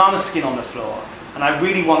put the banana skin on the floor, and I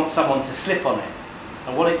really want someone to slip on it.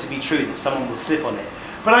 I want it to be true that someone will slip on it.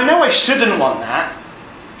 But I know I shouldn't want that.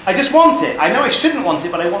 I just want it. I know I shouldn't want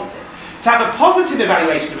it, but I want it. To have a positive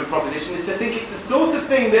evaluation of a proposition is to think it's the sort of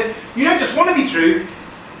thing that you don't just want to be true,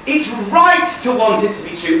 it's right to want it to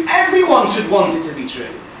be true. Everyone should want it to be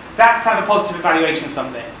true. That's to have a positive evaluation of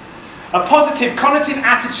something. A positive cognitive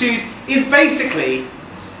attitude is basically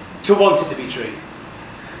to want it to be true.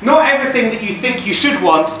 Not everything that you think you should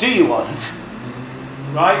want, do you want?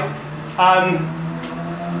 Right?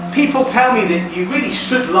 People tell me that you really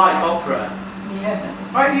should like opera.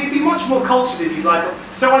 Yeah. Right? You'd be much more cultured if you like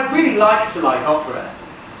opera. So I'd really like to like opera.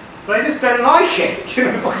 But I just don't like it. You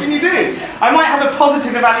know, what can you do? I might have a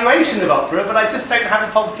positive evaluation of opera, but I just don't have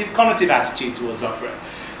a positive cognitive attitude towards opera.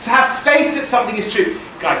 To have faith that something is true.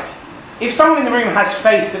 Guys, if someone in the room has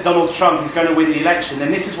faith that Donald Trump is going to win the election,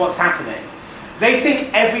 then this is what's happening. They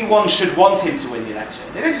think everyone should want him to win the election.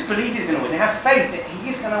 They don't just believe he's going to win. They have faith that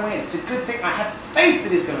he is going to win. It's a good thing. I have faith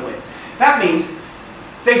that he's going to win. That means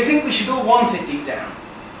they think we should all want it deep down.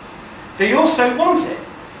 They also want it.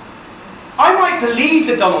 I might believe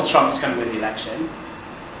that Donald Trump's going to win the election,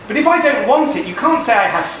 but if I don't want it, you can't say I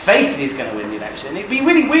have faith that he's going to win the election. It'd be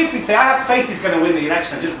really weird for me to say I have faith he's going to win the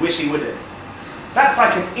election, I just wish he wouldn't. That's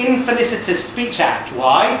like an infelicitous speech act.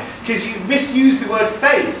 Why? Because you misuse the word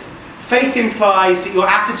faith. Faith implies that your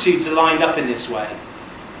attitudes are lined up in this way.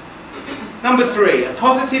 Number 3, a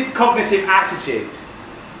positive cognitive attitude,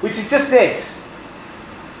 which is just this.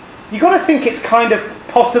 You've got to think it's kind of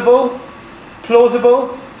possible,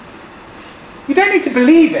 plausible. You don't need to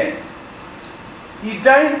believe it. You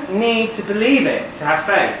don't need to believe it to have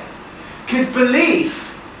faith. Because belief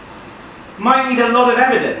might need a lot of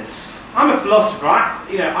evidence. I'm a philosopher,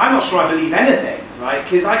 I'm not sure I believe anything, right?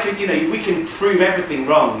 Because we can prove everything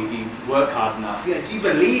wrong if you work hard enough. Do you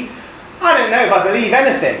believe? I don't know if I believe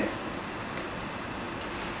anything.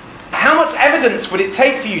 How much evidence would it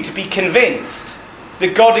take for you to be convinced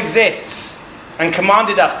that God exists and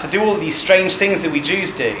commanded us to do all these strange things that we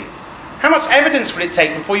Jews do? How much evidence would it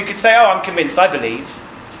take before you could say, oh, I'm convinced, I believe?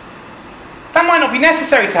 That might not be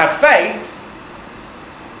necessary to have faith.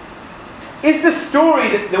 Is the story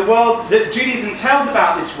that Judaism tells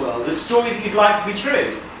about this world the story that you'd like to be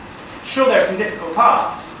true? Sure, there are some difficult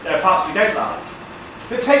parts. There are parts we don't like.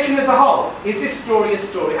 But taken as a whole, is this story a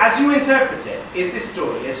story, as you interpret it, is this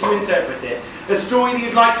story, as you interpret it, the story that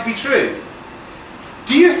you'd like to be true?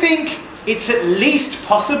 Do you think it's at least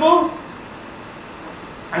possible?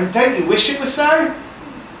 And don't you wish it was so?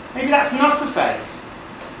 Maybe that's enough for faith.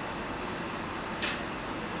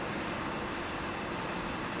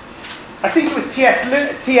 I think it was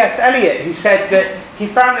T.S. Eliot who said that he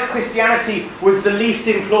found that Christianity was the least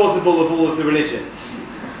implausible of all of the religions.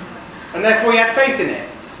 And therefore he had faith in it.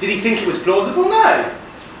 Did he think it was plausible? No.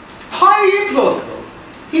 It's highly implausible.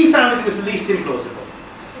 He found that it was the least implausible.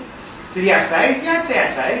 Did he have faith? Yeah, I'd say he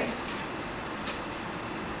had faith.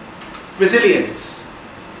 Resilience.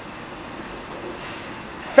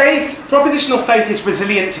 Faith, propositional faith is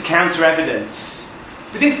resilient to counter-evidence.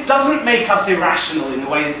 But this doesn't make us irrational in the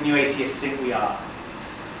way that new atheists think we are.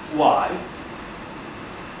 Why?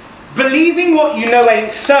 Believing what you know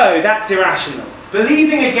ain't so, that's irrational.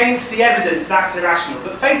 Believing against the evidence, that's irrational.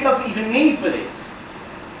 But faith doesn't even need belief.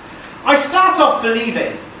 I start off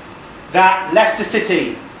believing that Leicester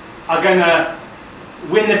City are going to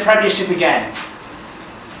win the Premiership again.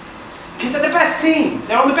 Because they're the best team.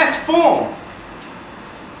 They're on the best form.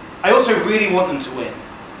 I also really want them to win.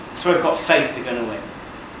 So I've got faith they're going to win.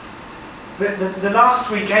 But the last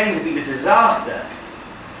 3 games have been a disaster.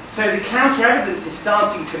 So the counter-evidence is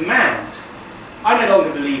starting to mount. I no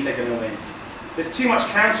longer believe they're going to win. There's too much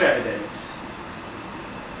counter-evidence.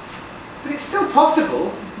 But it's still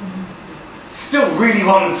possible. Still really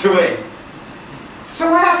want them to win.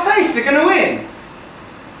 So I have faith they're going to win.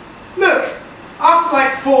 Look, after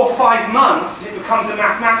like 4 or 5 months, it becomes a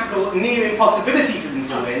mathematical near impossibility for them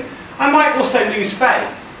to win. I might also lose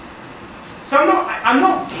faith. So I'm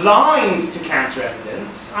not blind to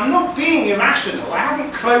counter-evidence. I'm not being irrational. I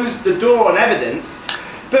haven't closed the door on evidence.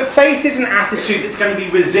 But faith is an attitude that's going to be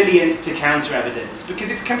resilient to counter-evidence because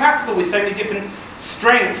it's compatible with so many different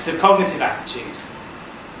strengths of cognitive attitude.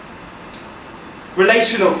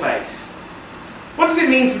 Relational faith. What does it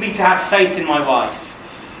mean for me to have faith in my wife?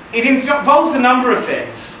 It involves a number of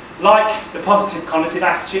things, like the positive cognitive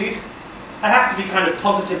attitude. I have to be kind of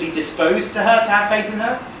positively disposed to her to have faith in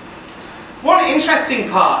her. One interesting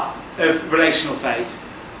part of relational faith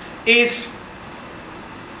is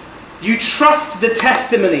you trust the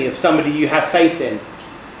testimony of somebody you have faith in.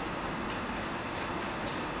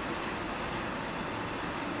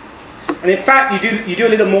 And in fact, you do a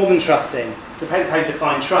little more than trusting. Depends how you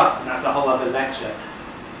define trust, and that's a whole other lecture.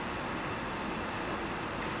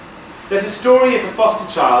 There's a story of a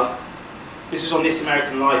foster child. This was on This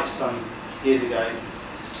American Life some years ago.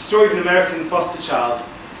 It's a story of an American foster child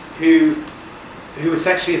who was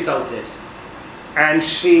sexually assaulted, and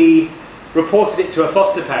she reported it to her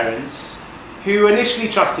foster parents, who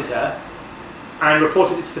initially trusted her and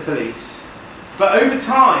reported it to the police. But over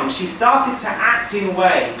time, she started to act in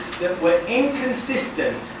ways that were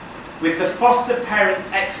inconsistent with the foster parents'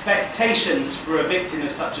 expectations for a victim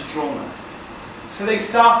of such a trauma. So they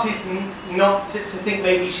started not to think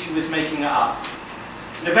maybe she was making it up.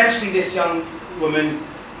 And eventually this young woman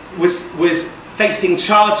was facing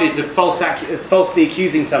charges of falsely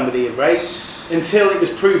accusing somebody of rape until it was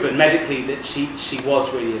proven medically that she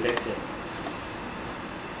was really a victim.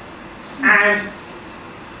 And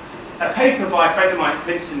a paper by a friend of mine at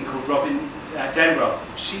Princeton called Robin Denbrough,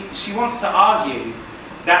 she wants to argue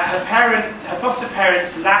that her foster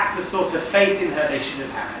parents lacked the sort of faith in her they should have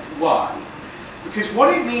had. Why? Because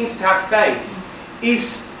what it means to have faith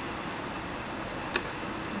is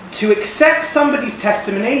to accept somebody's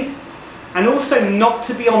testimony and also not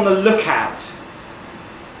to be on the lookout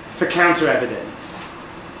for counter-evidence.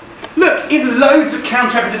 Look, if loads of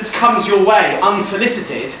counter-evidence comes your way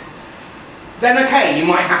unsolicited, then okay, you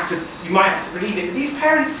might have to believe it. But these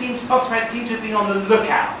foster parents seem to have been on the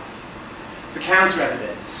lookout for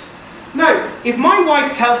counter-evidence. No, if my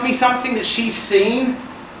wife tells me something that she's seen,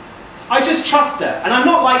 I just trust her, and I'm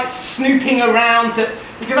not like snooping around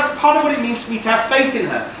because that's part of what it means for me to have faith in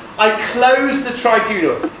her. I close the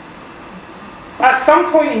tribunal. At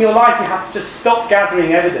some point in your life, you have to just stop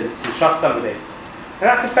gathering evidence and trust somebody. And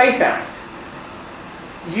that's a faith act.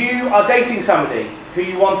 You are dating somebody who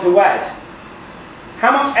you want to wed.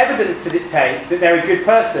 How much evidence does it take that they're a good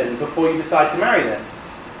person before you decide to marry them?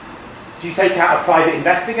 Do you take out a private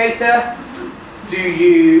investigator?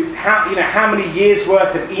 How many years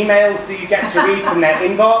worth of emails do you get to read from their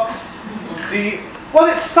inbox? Well,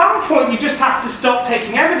 at some point you just have to stop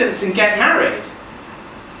taking evidence and get married.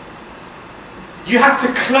 You have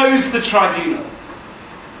to close the tribunal.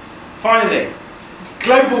 Finally,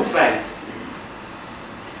 global faith.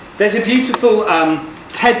 There's a beautiful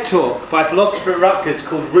TED talk by a philosopher at Rutgers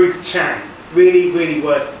called Ruth Chang. Really, really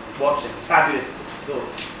worth watching. Fabulous talk.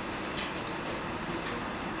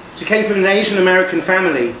 She came from an Asian American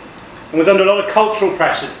family and was under a lot of cultural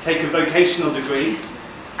pressure to take a vocational degree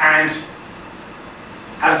and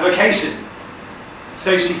have a vocation.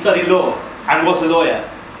 So she studied law and was a lawyer,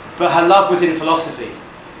 but her love was in philosophy.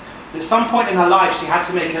 At some point in her life she had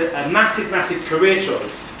to make a massive, massive career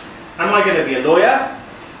choice. Am I going to be a lawyer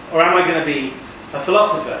or am I going to be a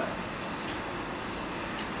philosopher?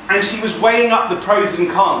 And she was weighing up the pros and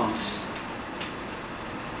cons.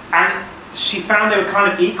 And she found they were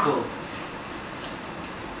kind of equal.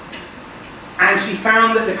 And she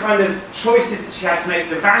found that the kind of choices that she had to make,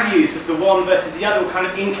 the values of the one versus the other, were kind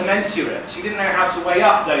of incommensurate. She didn't know how to weigh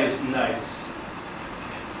up those and those.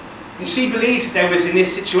 And she believed there was, in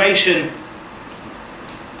this situation,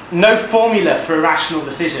 no formula for a rational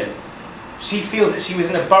decision. She feels that she was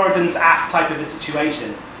in a Buridan's ass type of a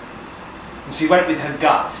situation. And she went with her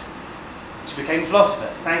gut. She became a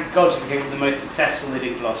philosopher. Thank God she became one of the most successful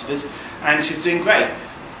living philosophers, and she's doing great.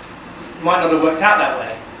 Might not have worked out that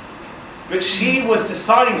way. But she was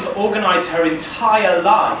deciding to organise her entire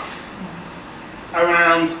life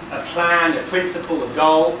around a plan, a principle, a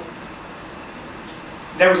goal.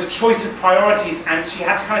 There was a choice of priorities, and she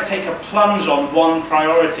had to kind of take a plunge on one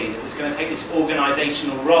priority that was going to take this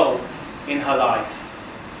organisational role in her life.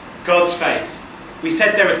 God's faith. We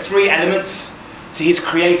said there are 3 elements to his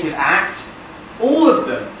creative act. All of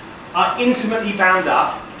them are intimately bound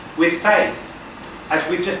up with faith, as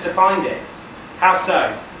we've just defined it. How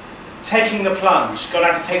so? Taking the plunge. God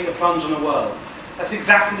had to take the plunge on the world. That's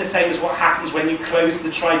exactly the same as what happens when you close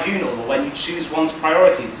the tribunal, or when you choose one's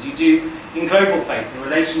priorities, as you do in global faith and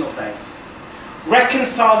relational faith.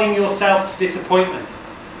 Reconciling yourself to disappointment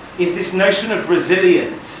is this notion of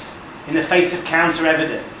resilience in the face of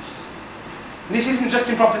counter-evidence. And this isn't just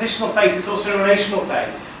in propositional faith, it's also in relational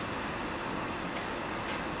faith.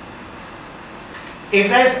 If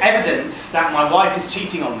there's evidence that my wife is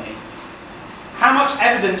cheating on me, how much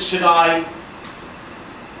evidence should I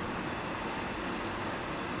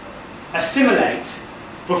assimilate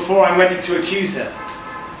before I'm ready to accuse her?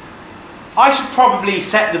 I should probably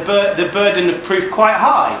set the burden of proof quite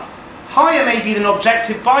high. Higher maybe than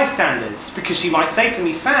objective bystanders, because she might say to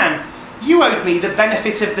me, Sam, you owed me the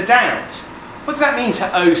benefit of the doubt. What does that mean,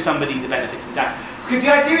 to owe somebody the benefit of the doubt? Because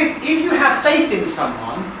the idea is, if you have faith in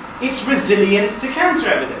someone, it's resilience to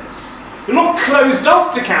counter-evidence. You're not closed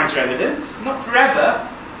off to counter-evidence, not forever,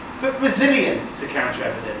 but resilient to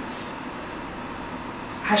counter-evidence.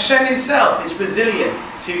 Hashem himself is resilient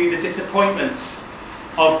to the disappointments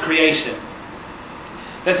of creation.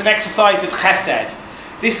 There's an exercise of chesed.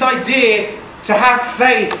 This idea to have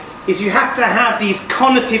faith is you have to have these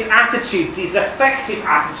conative attitudes, these affective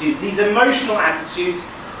attitudes, these emotional attitudes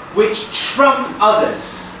which trump others.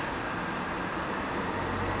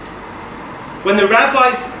 When the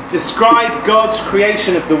rabbis describe God's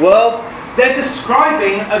creation of the world, they're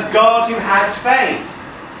describing a God who has faith.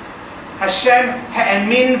 Hashem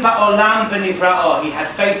ha'emin ba'olam v'nivra'o. He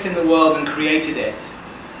had faith in the world and created it.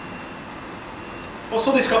 What's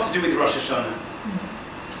all this got to do with Rosh Hashana?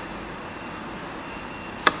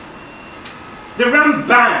 The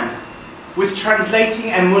Ramban was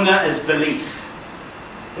translating emunah as belief.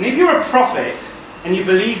 And if you're a prophet and you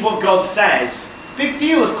believe what God says, big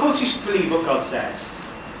deal, of course you should believe what God says.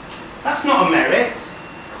 That's not a merit.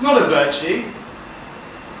 It's not a virtue.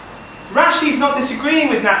 Rashi's not disagreeing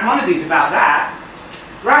with Nachmanides about that.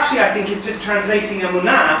 Rashi, I think, is just translating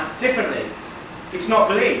emunah differently. It's not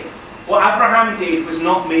belief. What Abraham did was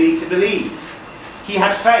not merely to believe. He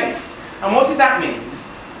had faith. And what did that mean?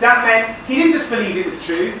 That meant he didn't just believe it was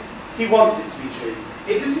true, he wanted it to be true.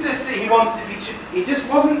 It isn't just that he wanted it to be true.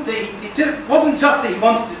 It wasn't just that he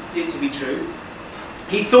wanted it to be true.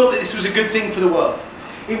 He thought that this was a good thing for the world.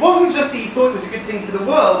 It wasn't just that he thought it was a good thing for the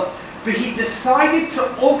world, but he decided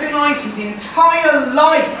to organise his entire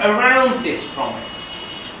life around this promise.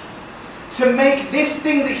 To make this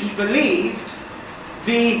thing that he believed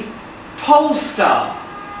the pole star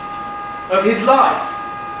of his life.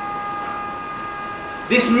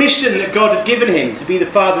 This mission that God had given him to be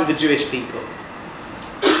the father of the Jewish people.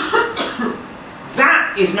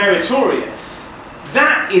 That is meritorious.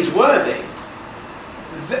 That is worthy.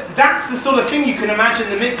 That's the sort of thing you can imagine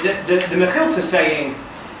the Mechilta saying,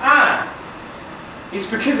 it's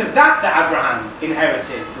because of that Abraham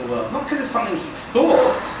inherited the world. Not because of something he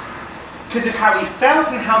thought. because of how he felt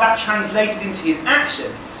and how that translated into his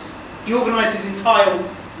actions. He organised his entire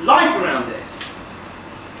life around this.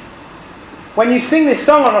 When you sing this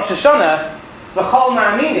song on Rosh Hashana, V'chol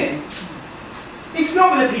Ma'aminin, it's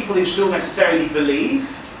not that the people in Shul necessarily believe,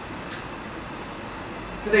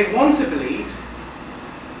 but they want to believe.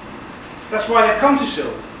 That's why they come to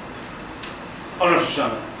Shul on Rosh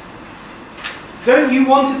Hashanah. Don't you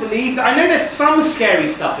want to believe that? I know there's some scary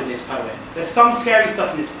stuff in this poem. There's some scary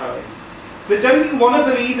stuff in this poem. But don't you want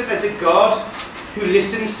to believe that there's a God who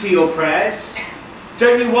listens to your prayers?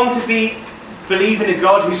 Don't you want to believe in a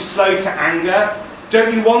God who's slow to anger?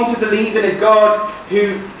 Don't you want to believe in a God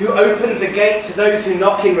who opens a gate to those who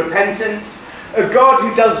knock in repentance? A God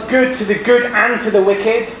who does good to the good and to the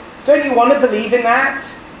wicked? Don't you want to believe in that?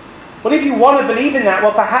 Well, if you want to believe in that,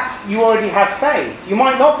 well, perhaps you already have faith. You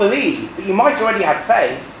might not believe, but you might already have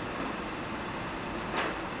faith.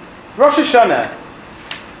 Rosh Hashanah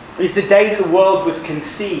is the day that the world was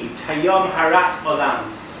conceived. Hayom Harat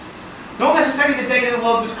Olam. Not necessarily the day that the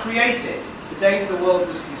world was created, the day that the world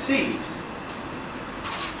was conceived.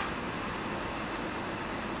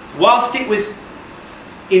 Whilst it was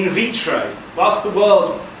in vitro, whilst the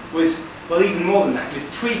world was, well, even more than that, it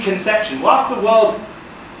was pre-conception, whilst the world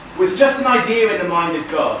was just an idea in the mind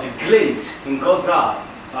of God, a glint in God's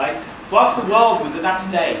eye, right? Whilst the world was at that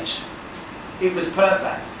stage, it was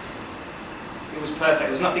perfect. It was perfect.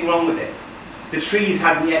 There was nothing wrong with it. The trees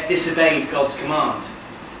hadn't yet disobeyed God's command.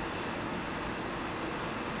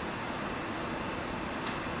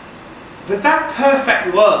 But that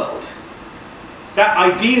perfect world, that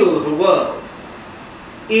ideal of a world,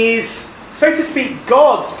 is, so to speak,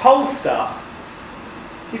 God's whole stuff.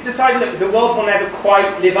 He's decided, look, the world will never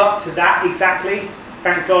quite live up to that exactly.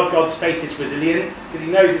 Thank God God's faith is resilient, because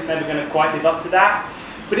he knows it's never going to quite live up to that.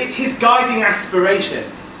 But it's his guiding aspiration.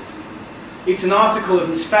 It's an article of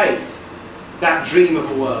his faith, that dream of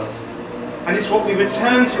a world. And it's what we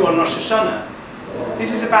return to on Rosh Hashanah. This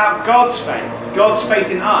is about God's faith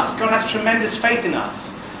in us. God has tremendous faith in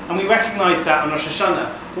us. And we recognise that on Rosh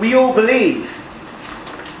Hashanah. We all believe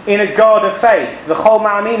in a God of faith, V'chol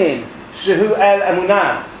Ma'aminin, Shehu El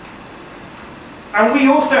Emunah. And we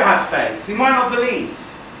also have faith. We might not believe.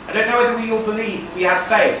 I don't know whether we all believe, but we have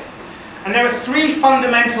faith. And there are three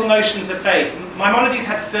fundamental notions of faith. Maimonides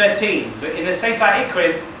had 13, but in the Sefer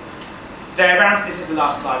Ikrim, they're around. This is the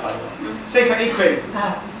last slide, by the way. Sefer Ikrim,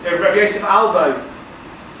 Rabbi Yosef Albo,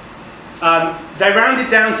 they're rounded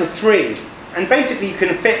down to 3. And basically you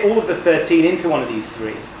can fit all of the 13 into one of these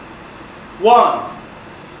 3.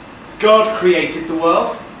 1, God created the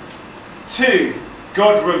world. 2,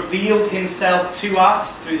 God revealed himself to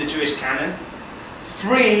us through the Jewish canon.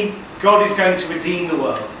 3, God is going to redeem the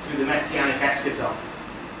world through the Messianic eschaton.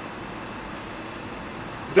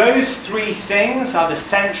 Those 3 things are the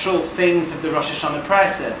central things of the Rosh Hashanah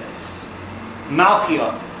prayer service.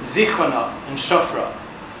 Malchiot, Zichronot, and Shofrot.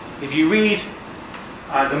 If you read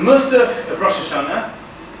the Musaf of Rosh Hashanah,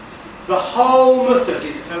 the whole Musaf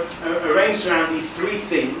is arranged around these 3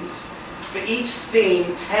 themes. For each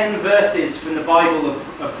theme, 10 verses from the Bible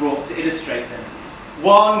are brought to illustrate them.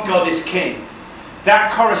 1, God is king.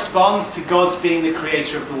 That corresponds to God's being the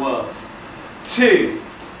creator of the world. 2,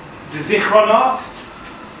 the Zichronot,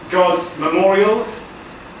 God's memorials,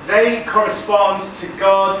 they correspond to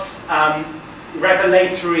God's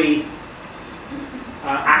revelatory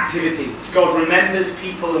activities. God remembers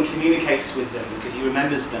people and communicates with them because he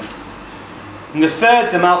remembers them. And the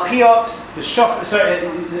 3rd, the Malchiot, the Shofrot,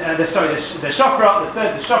 the third,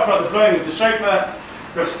 the Shofrot, the blowing of the shofar.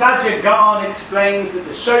 Rav Sadia Gaon explains that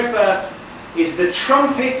the shofar is the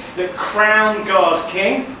trumpets that crown God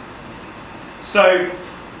king. So,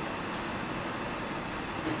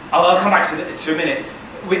 I'll come back to a minute.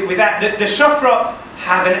 With that, the Shofrot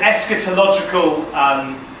have an eschatological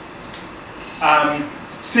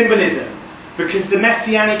symbolism. Because the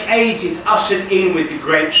Messianic age is ushered in with the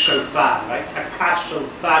great shofar, right? Takash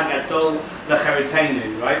shofar gadol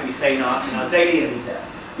lecheretenu, right? We say in our daily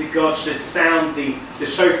Amidah that God should sound the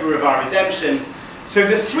shofar of our redemption. So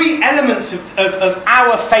the 3 elements of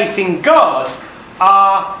our faith in God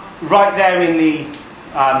are right there in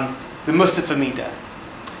the Musaf Amidah.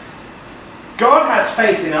 God has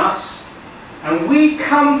faith in us, and we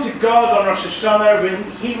come to God on Rosh Hashanah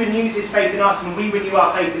when he renews his faith in us and we renew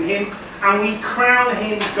our faith in him. And we crown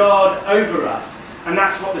him God over us. And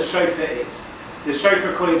that's what the shofar is. The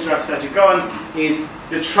shofar, according to Rav Sadia Gaon, is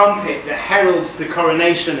the trumpet that heralds the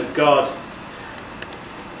coronation of God.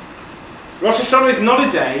 Rosh Hashanah is not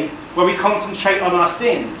a day where we concentrate on our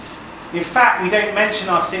sins. In fact, we don't mention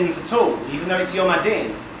our sins at all, even though it's Yom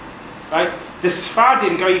Adin. Right? The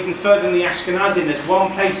Sephardim go even further than the Ashkenazim. There's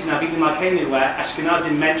one place in Avinu Malkeinu where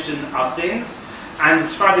Ashkenazim mention our sins, and the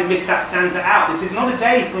Sephardim miss that stanza out. This is not a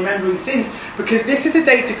day for remembering sins, because this is a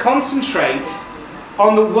day to concentrate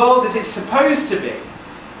on the world as it's supposed to be.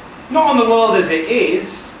 Not on the world as it is.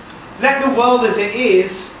 Let the world as it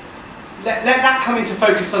is, let that come into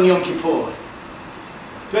focus on Yom Kippur.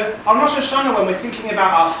 But on Rosh Hashana, when we're thinking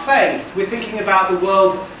about our faith, we're thinking about the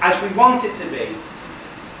world as we want it to be.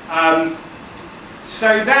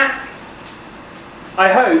 So that,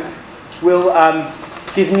 I hope, will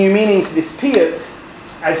give new meaning to this piyut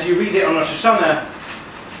as you read it on Rosh Hashana,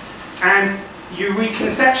 and you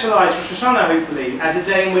reconceptualize Rosh Hashana, hopefully, as a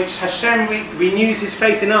day in which Hashem renews His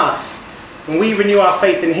faith in us, and we renew our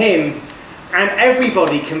faith in Him, and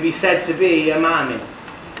everybody can be said to be a ma'amin.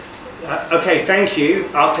 Okay, thank you.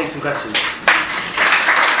 I'll take some questions.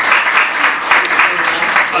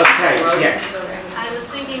 Okay, yes. I was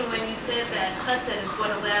thinking when you said that chesed is what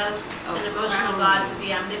allows an emotional God to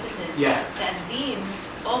be omnipotent, that din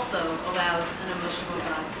also allows an emotional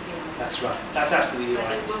God to be omnipotent. That's right. That's absolutely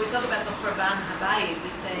right. When we talk about the Churban Habayit, we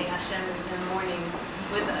say Hashem is in mourning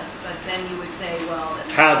with us, but then you would say, well...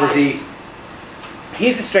 How does He...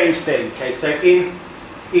 Here's a strange thing, okay? So in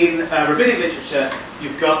rabbinic literature,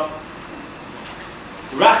 you've got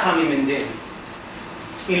Rachamim and Din.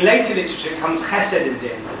 In later literature comes Chesed and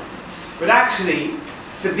Din. But actually,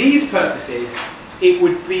 for these purposes, it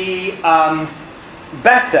would be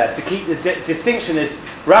better to keep the distinction as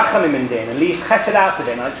Rachamim and Din and leave Chesed out of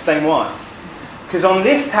it, and I'll explain why. Because on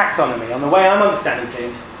this taxonomy, on the way I'm understanding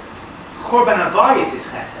things, Churban Habayit is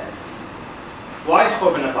Chesed. Why is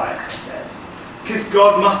Churban Habayit Chesed? Because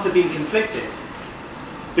God must have been conflicted.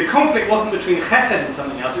 The conflict wasn't between Chesed and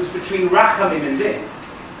something else, it was between Rachamim and Din.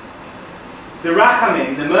 The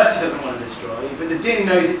Rachamim, the mercy doesn't want to destroy, but the Din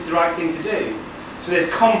knows it's the right thing to do. So there's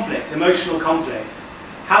conflict, emotional conflict.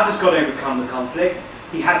 How does God overcome the conflict?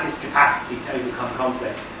 He has this capacity to overcome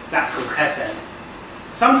conflict. That's called Chesed.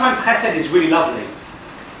 Sometimes Chesed is really lovely.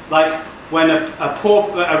 Like when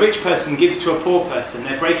a rich person gives to a poor person,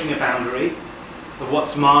 they're breaking a boundary of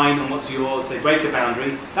what's mine and what's yours. They break a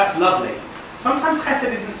boundary. That's lovely. Sometimes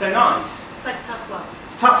Chesed isn't so nice. It's like tough love.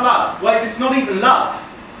 It's tough love. Well, it's not even love.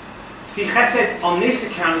 See, Chesed on this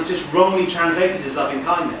account is just wrongly translated as loving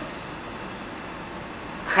kindness.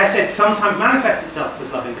 Chesed sometimes manifests itself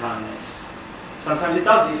as loving kindness. Sometimes it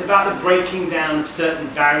doesn't. It's about the breaking down of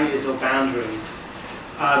certain barriers or boundaries.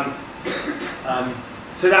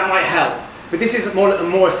 So that might help. But this is a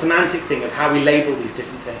more semantic thing of how we label these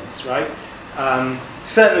different things, right?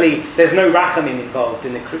 Certainly, there's no rachamim involved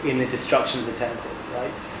in the destruction of the temple,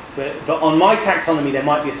 right? But on my taxonomy, there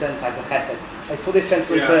might be a certain type of chesed. I saw this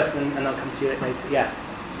gentleman first, and I'll come to you later. Yeah.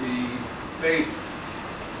 The faith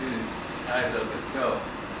is, as of itself,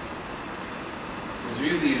 is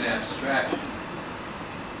really an abstraction.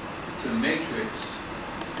 It's a matrix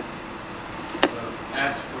of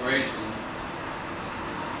aspiration,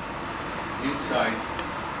 insight,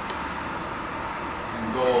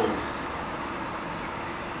 and goals.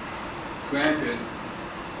 Granted,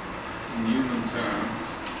 in human terms,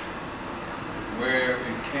 where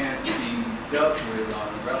it can't be dealt with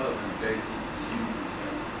on a relevant basis in human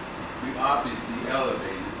terms, we obviously elevate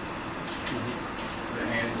it to the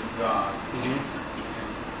hands of God and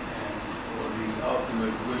for the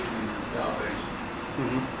ultimate wisdom and salvation.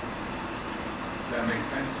 Does that make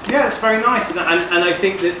sense? Yeah, it's very nice, and I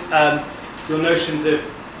think that your notions of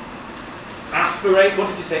aspirate. What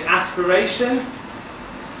did you say? Aspiration.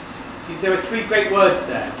 There were three great words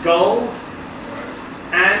there: goals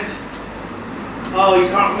and you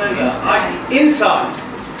can't remember. Insight.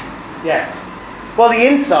 Yes. Well, the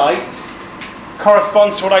insight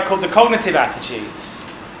corresponds to what I call the cognitive attitudes.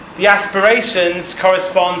 The aspirations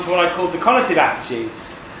correspond to what I call the connotative attitudes,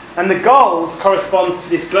 and the goals corresponds to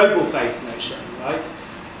this global faith notion. Right?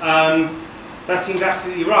 That seems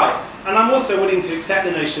absolutely right. And I'm also willing to accept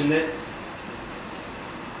the notion that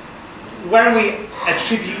when we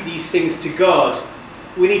attribute these things to God,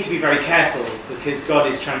 we need to be very careful because God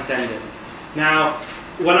is transcendent. Now,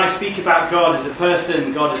 when I speak about God as a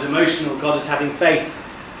person, God as emotional, God as having faith,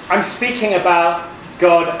 I'm speaking about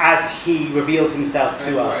God as He reveals Himself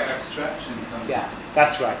to us. That's where abstraction comes. Yeah,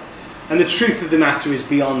 that's right. And the truth of the matter is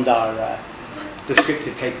beyond our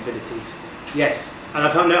descriptive capabilities. Yes, and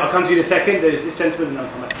I'll come to you in a second. There's this gentleman, and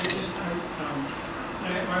I'll come back.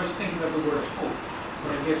 I was thinking about the word hope,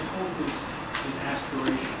 but I guess hope is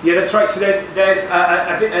aspiration. Yeah, that's right. So there's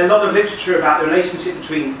a lot of literature about the relationship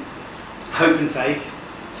between hope and faith.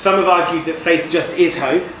 Some have argued that faith just is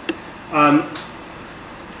hope.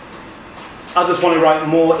 Others want to write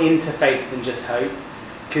more into faith than just hope.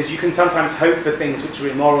 Because you can sometimes hope for things which are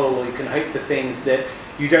immoral, or you can hope for things that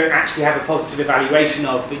you don't actually have a positive evaluation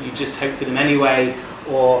of, but you just hope for them anyway.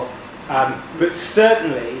 But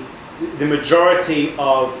certainly, the majority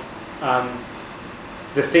of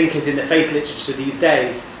the thinkers in the faith literature these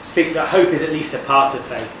days think that hope is at least a part of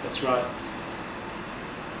faith. That's right.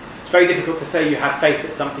 It's very difficult to say you have faith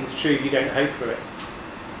that something's true if you don't hope for it.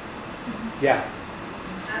 Yeah.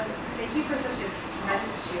 Thank you for such a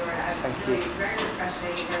tremendous shiur. Thank really you. Very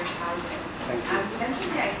refreshing, very challenging. Thank you. You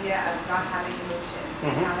mentioned the idea of God having emotion,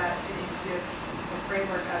 and how that fit into the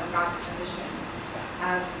framework of God's ambition.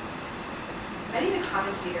 Many of the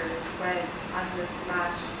commentators, when on this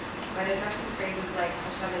match, when addressing phrases like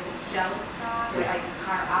Hashana is a jealous God, or like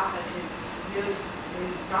Kar'af, and his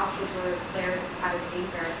nostrils were flared out of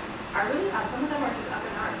anger, are really, some of them are just up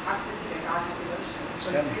in arms. How could it be that God has emotions?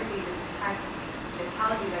 But clearly this text is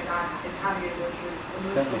telling you that God is having an emotional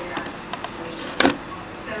reaction to the situation.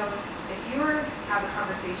 So if you were to have a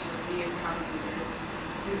conversation with the commentators,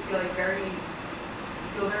 you feel very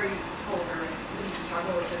full, or really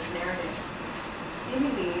struggle with this narrative.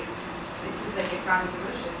 Seemingly, it seems like if God has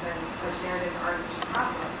emotions, then such narratives aren't such a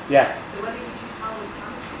problem. Yeah. So what did you tell those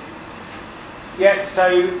commentators? Yeah, so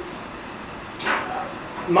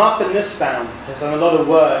Martha Nussbaum has done a lot of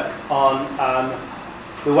work on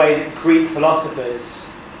the way that Greek philosophers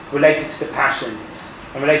related to the passions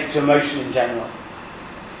and related to emotion in general.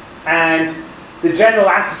 And the general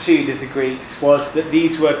attitude of the Greeks was that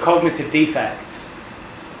these were cognitive defects.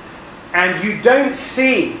 And you don't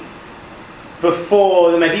see,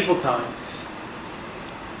 before the medieval times,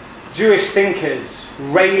 Jewish thinkers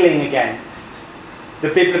railing against the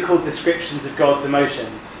biblical descriptions of God's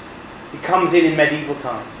emotions. It comes in medieval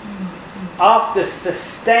times. After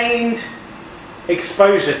sustained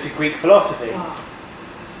exposure to Greek philosophy.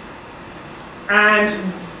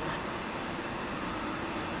 And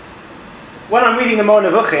when I'm reading the Mor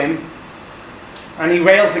Nevuchim, and he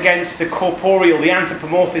rails against the corporeal, the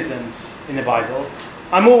anthropomorphisms in the Bible,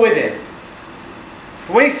 I'm all with him.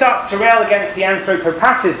 But when he starts to rail against the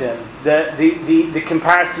anthropopathism, the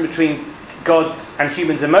comparison between God's and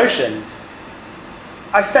humans' emotions,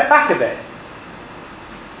 I step back a bit.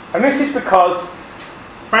 And this is because,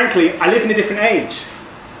 frankly, I live in a different age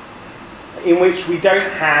in which we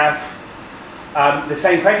don't have the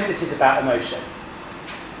same prejudices about emotion.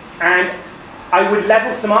 And I would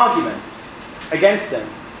level some arguments against them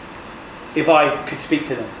if I could speak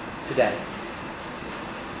to them today.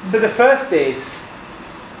 So the first is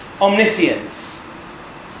omniscience.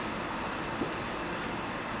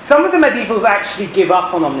 Some of the medievals actually give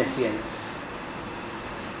up on omniscience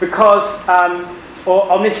because, or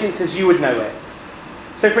omniscience as you would know it.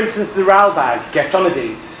 So for instance, the Ralbag,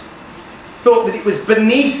 Gersonides, thought that it was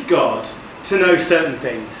beneath God to know certain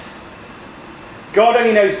things. God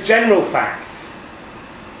only knows general facts.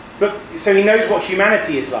 But so he knows what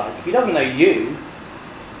humanity is like. He doesn't know you.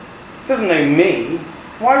 He doesn't know me.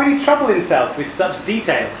 Why would he trouble himself with such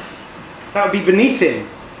details? That would be beneath him.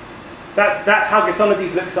 That's how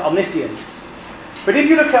Gersonides looks at omniscience. But if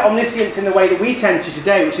you look at omniscience in the way that we tend to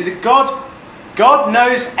today, which is that God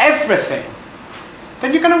knows everything,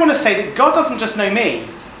 then you're going to want to say that God doesn't just know me.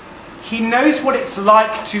 He knows what it's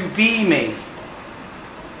like to be me.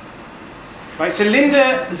 Right? So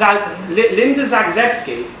Linda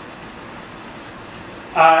Zagzewski,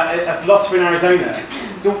 a philosopher in Arizona,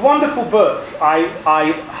 it's a wonderful book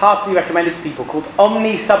I heartily recommend it to people, called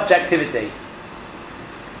Omnisubjectivity.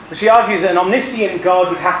 She argues that an omniscient God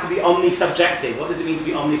would have to be omnisubjective. What does it mean to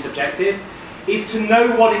be omnisubjective? Is to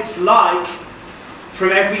know what it's like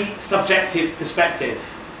from every subjective perspective.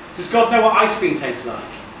 Does God know what ice cream tastes like?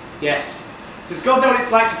 Yes. Does God know what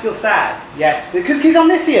it's like to feel sad? Yes. Because he's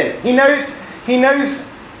omniscient. He knows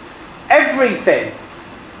everything.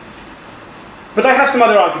 But I have some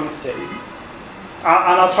other arguments too.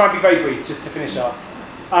 And I'll try and be very brief just to finish off.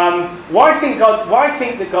 Why think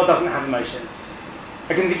that God doesn't have emotions?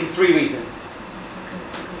 I can think of three reasons.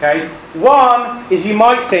 Okay? One is you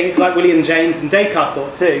might think, like William James and Descartes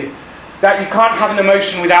thought too, that you can't have an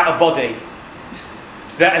emotion without a body.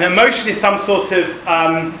 That an emotion is some sort of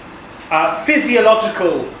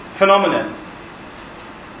physiological phenomenon.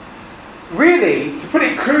 Really, to put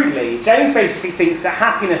it crudely, James basically thinks that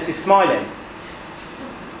happiness is smiling.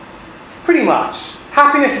 Pretty much.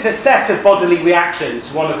 Happiness is a set of bodily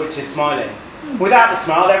reactions, one of which is smiling. Without the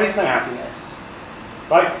smile, there is no happiness.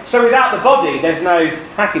 Right? So without the body, there's no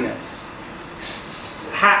happiness.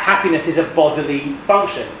 Happiness is a bodily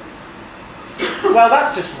function. Well,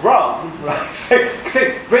 that's just wrong, right?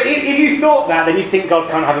 But if you thought that, then you'd think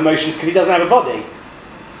God can't have emotions because he doesn't have a body.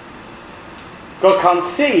 God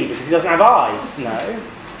can't see because he doesn't have eyes. No.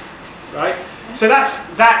 right? So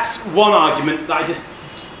that's one argument that I just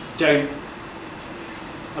don't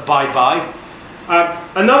abide by.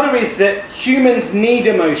 Another is that humans need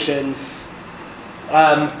emotions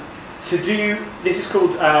to do. This is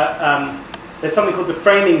called. There's something called the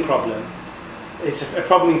framing problem. It's a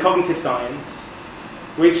problem in cognitive science,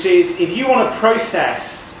 which is if you want to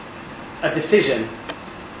process a decision,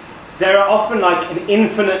 there are often like an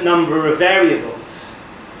infinite number of variables.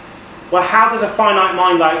 Well, how does a finite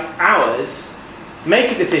mind like ours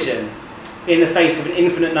make a decision in the face of an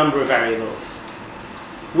infinite number of variables?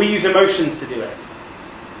 We use emotions to do it.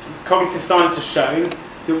 Cognitive science has shown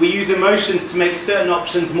that we use emotions to make certain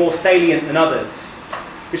options more salient than others,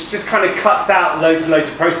 which just kind of cuts out loads and loads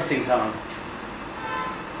of processing time.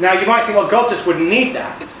 Now you might think, well, God just wouldn't need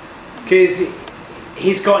that, because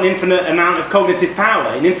He's got an infinite amount of cognitive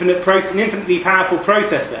power, an infinitely powerful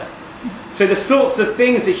processor. So the sorts of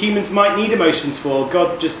things that humans might need emotions for,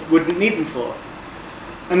 God just wouldn't need them for.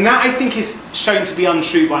 And that, I think, is shown to be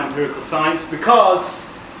untrue by empirical science because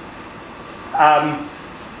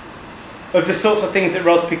of the sorts of things that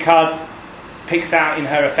Rose Picard picks out in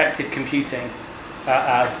her Effective Computing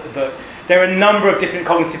book. There are a number of different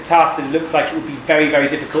cognitive tasks that it looks like it would be very, very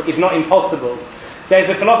difficult, if not impossible. There's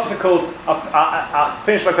a philosopher called, I'll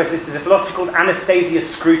finish my question, there's a philosopher called Anastasia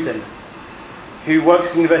Scruton, who works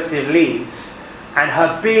at the University of Leeds, and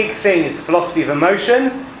her big thing is the philosophy of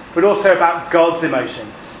emotion, but also about God's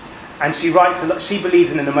emotions. And she writes a lot, she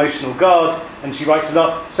believes in an emotional God, and she writes a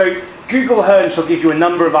lot. So Google her and she'll give you a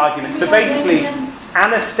number of arguments. But basically,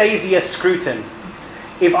 Anastasia Scruton.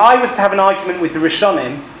 If I was to have an argument with the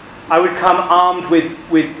Rishonim, I would come armed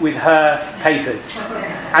with her papers.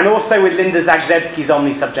 And also with Linda Zagzebski's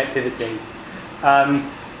omnisubjectivity.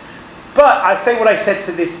 But I say what I said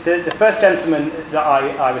to the first gentleman that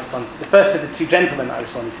I responded to, the first of the two gentlemen that I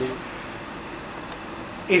responded to,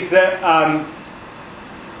 is that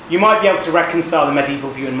you might be able to reconcile the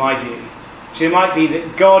medieval view and my view. So it might be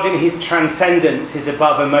that God in His transcendence is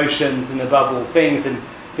above emotions and above all things, and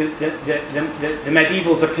the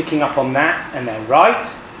medievals are picking up on that, and they're right.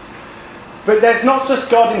 But there's not just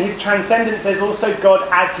God in His transcendence, there's also God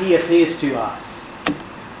as He appears to us.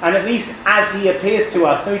 And at least as He appears to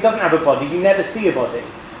us, no, He doesn't have a body, you never see a body.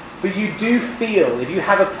 But you do feel, if you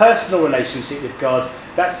have a personal relationship with God,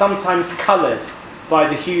 that's sometimes coloured by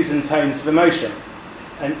the hues and tones of emotion.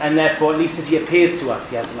 And therefore, at least as He appears to us,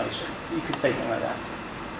 He has emotions. You could say something like that.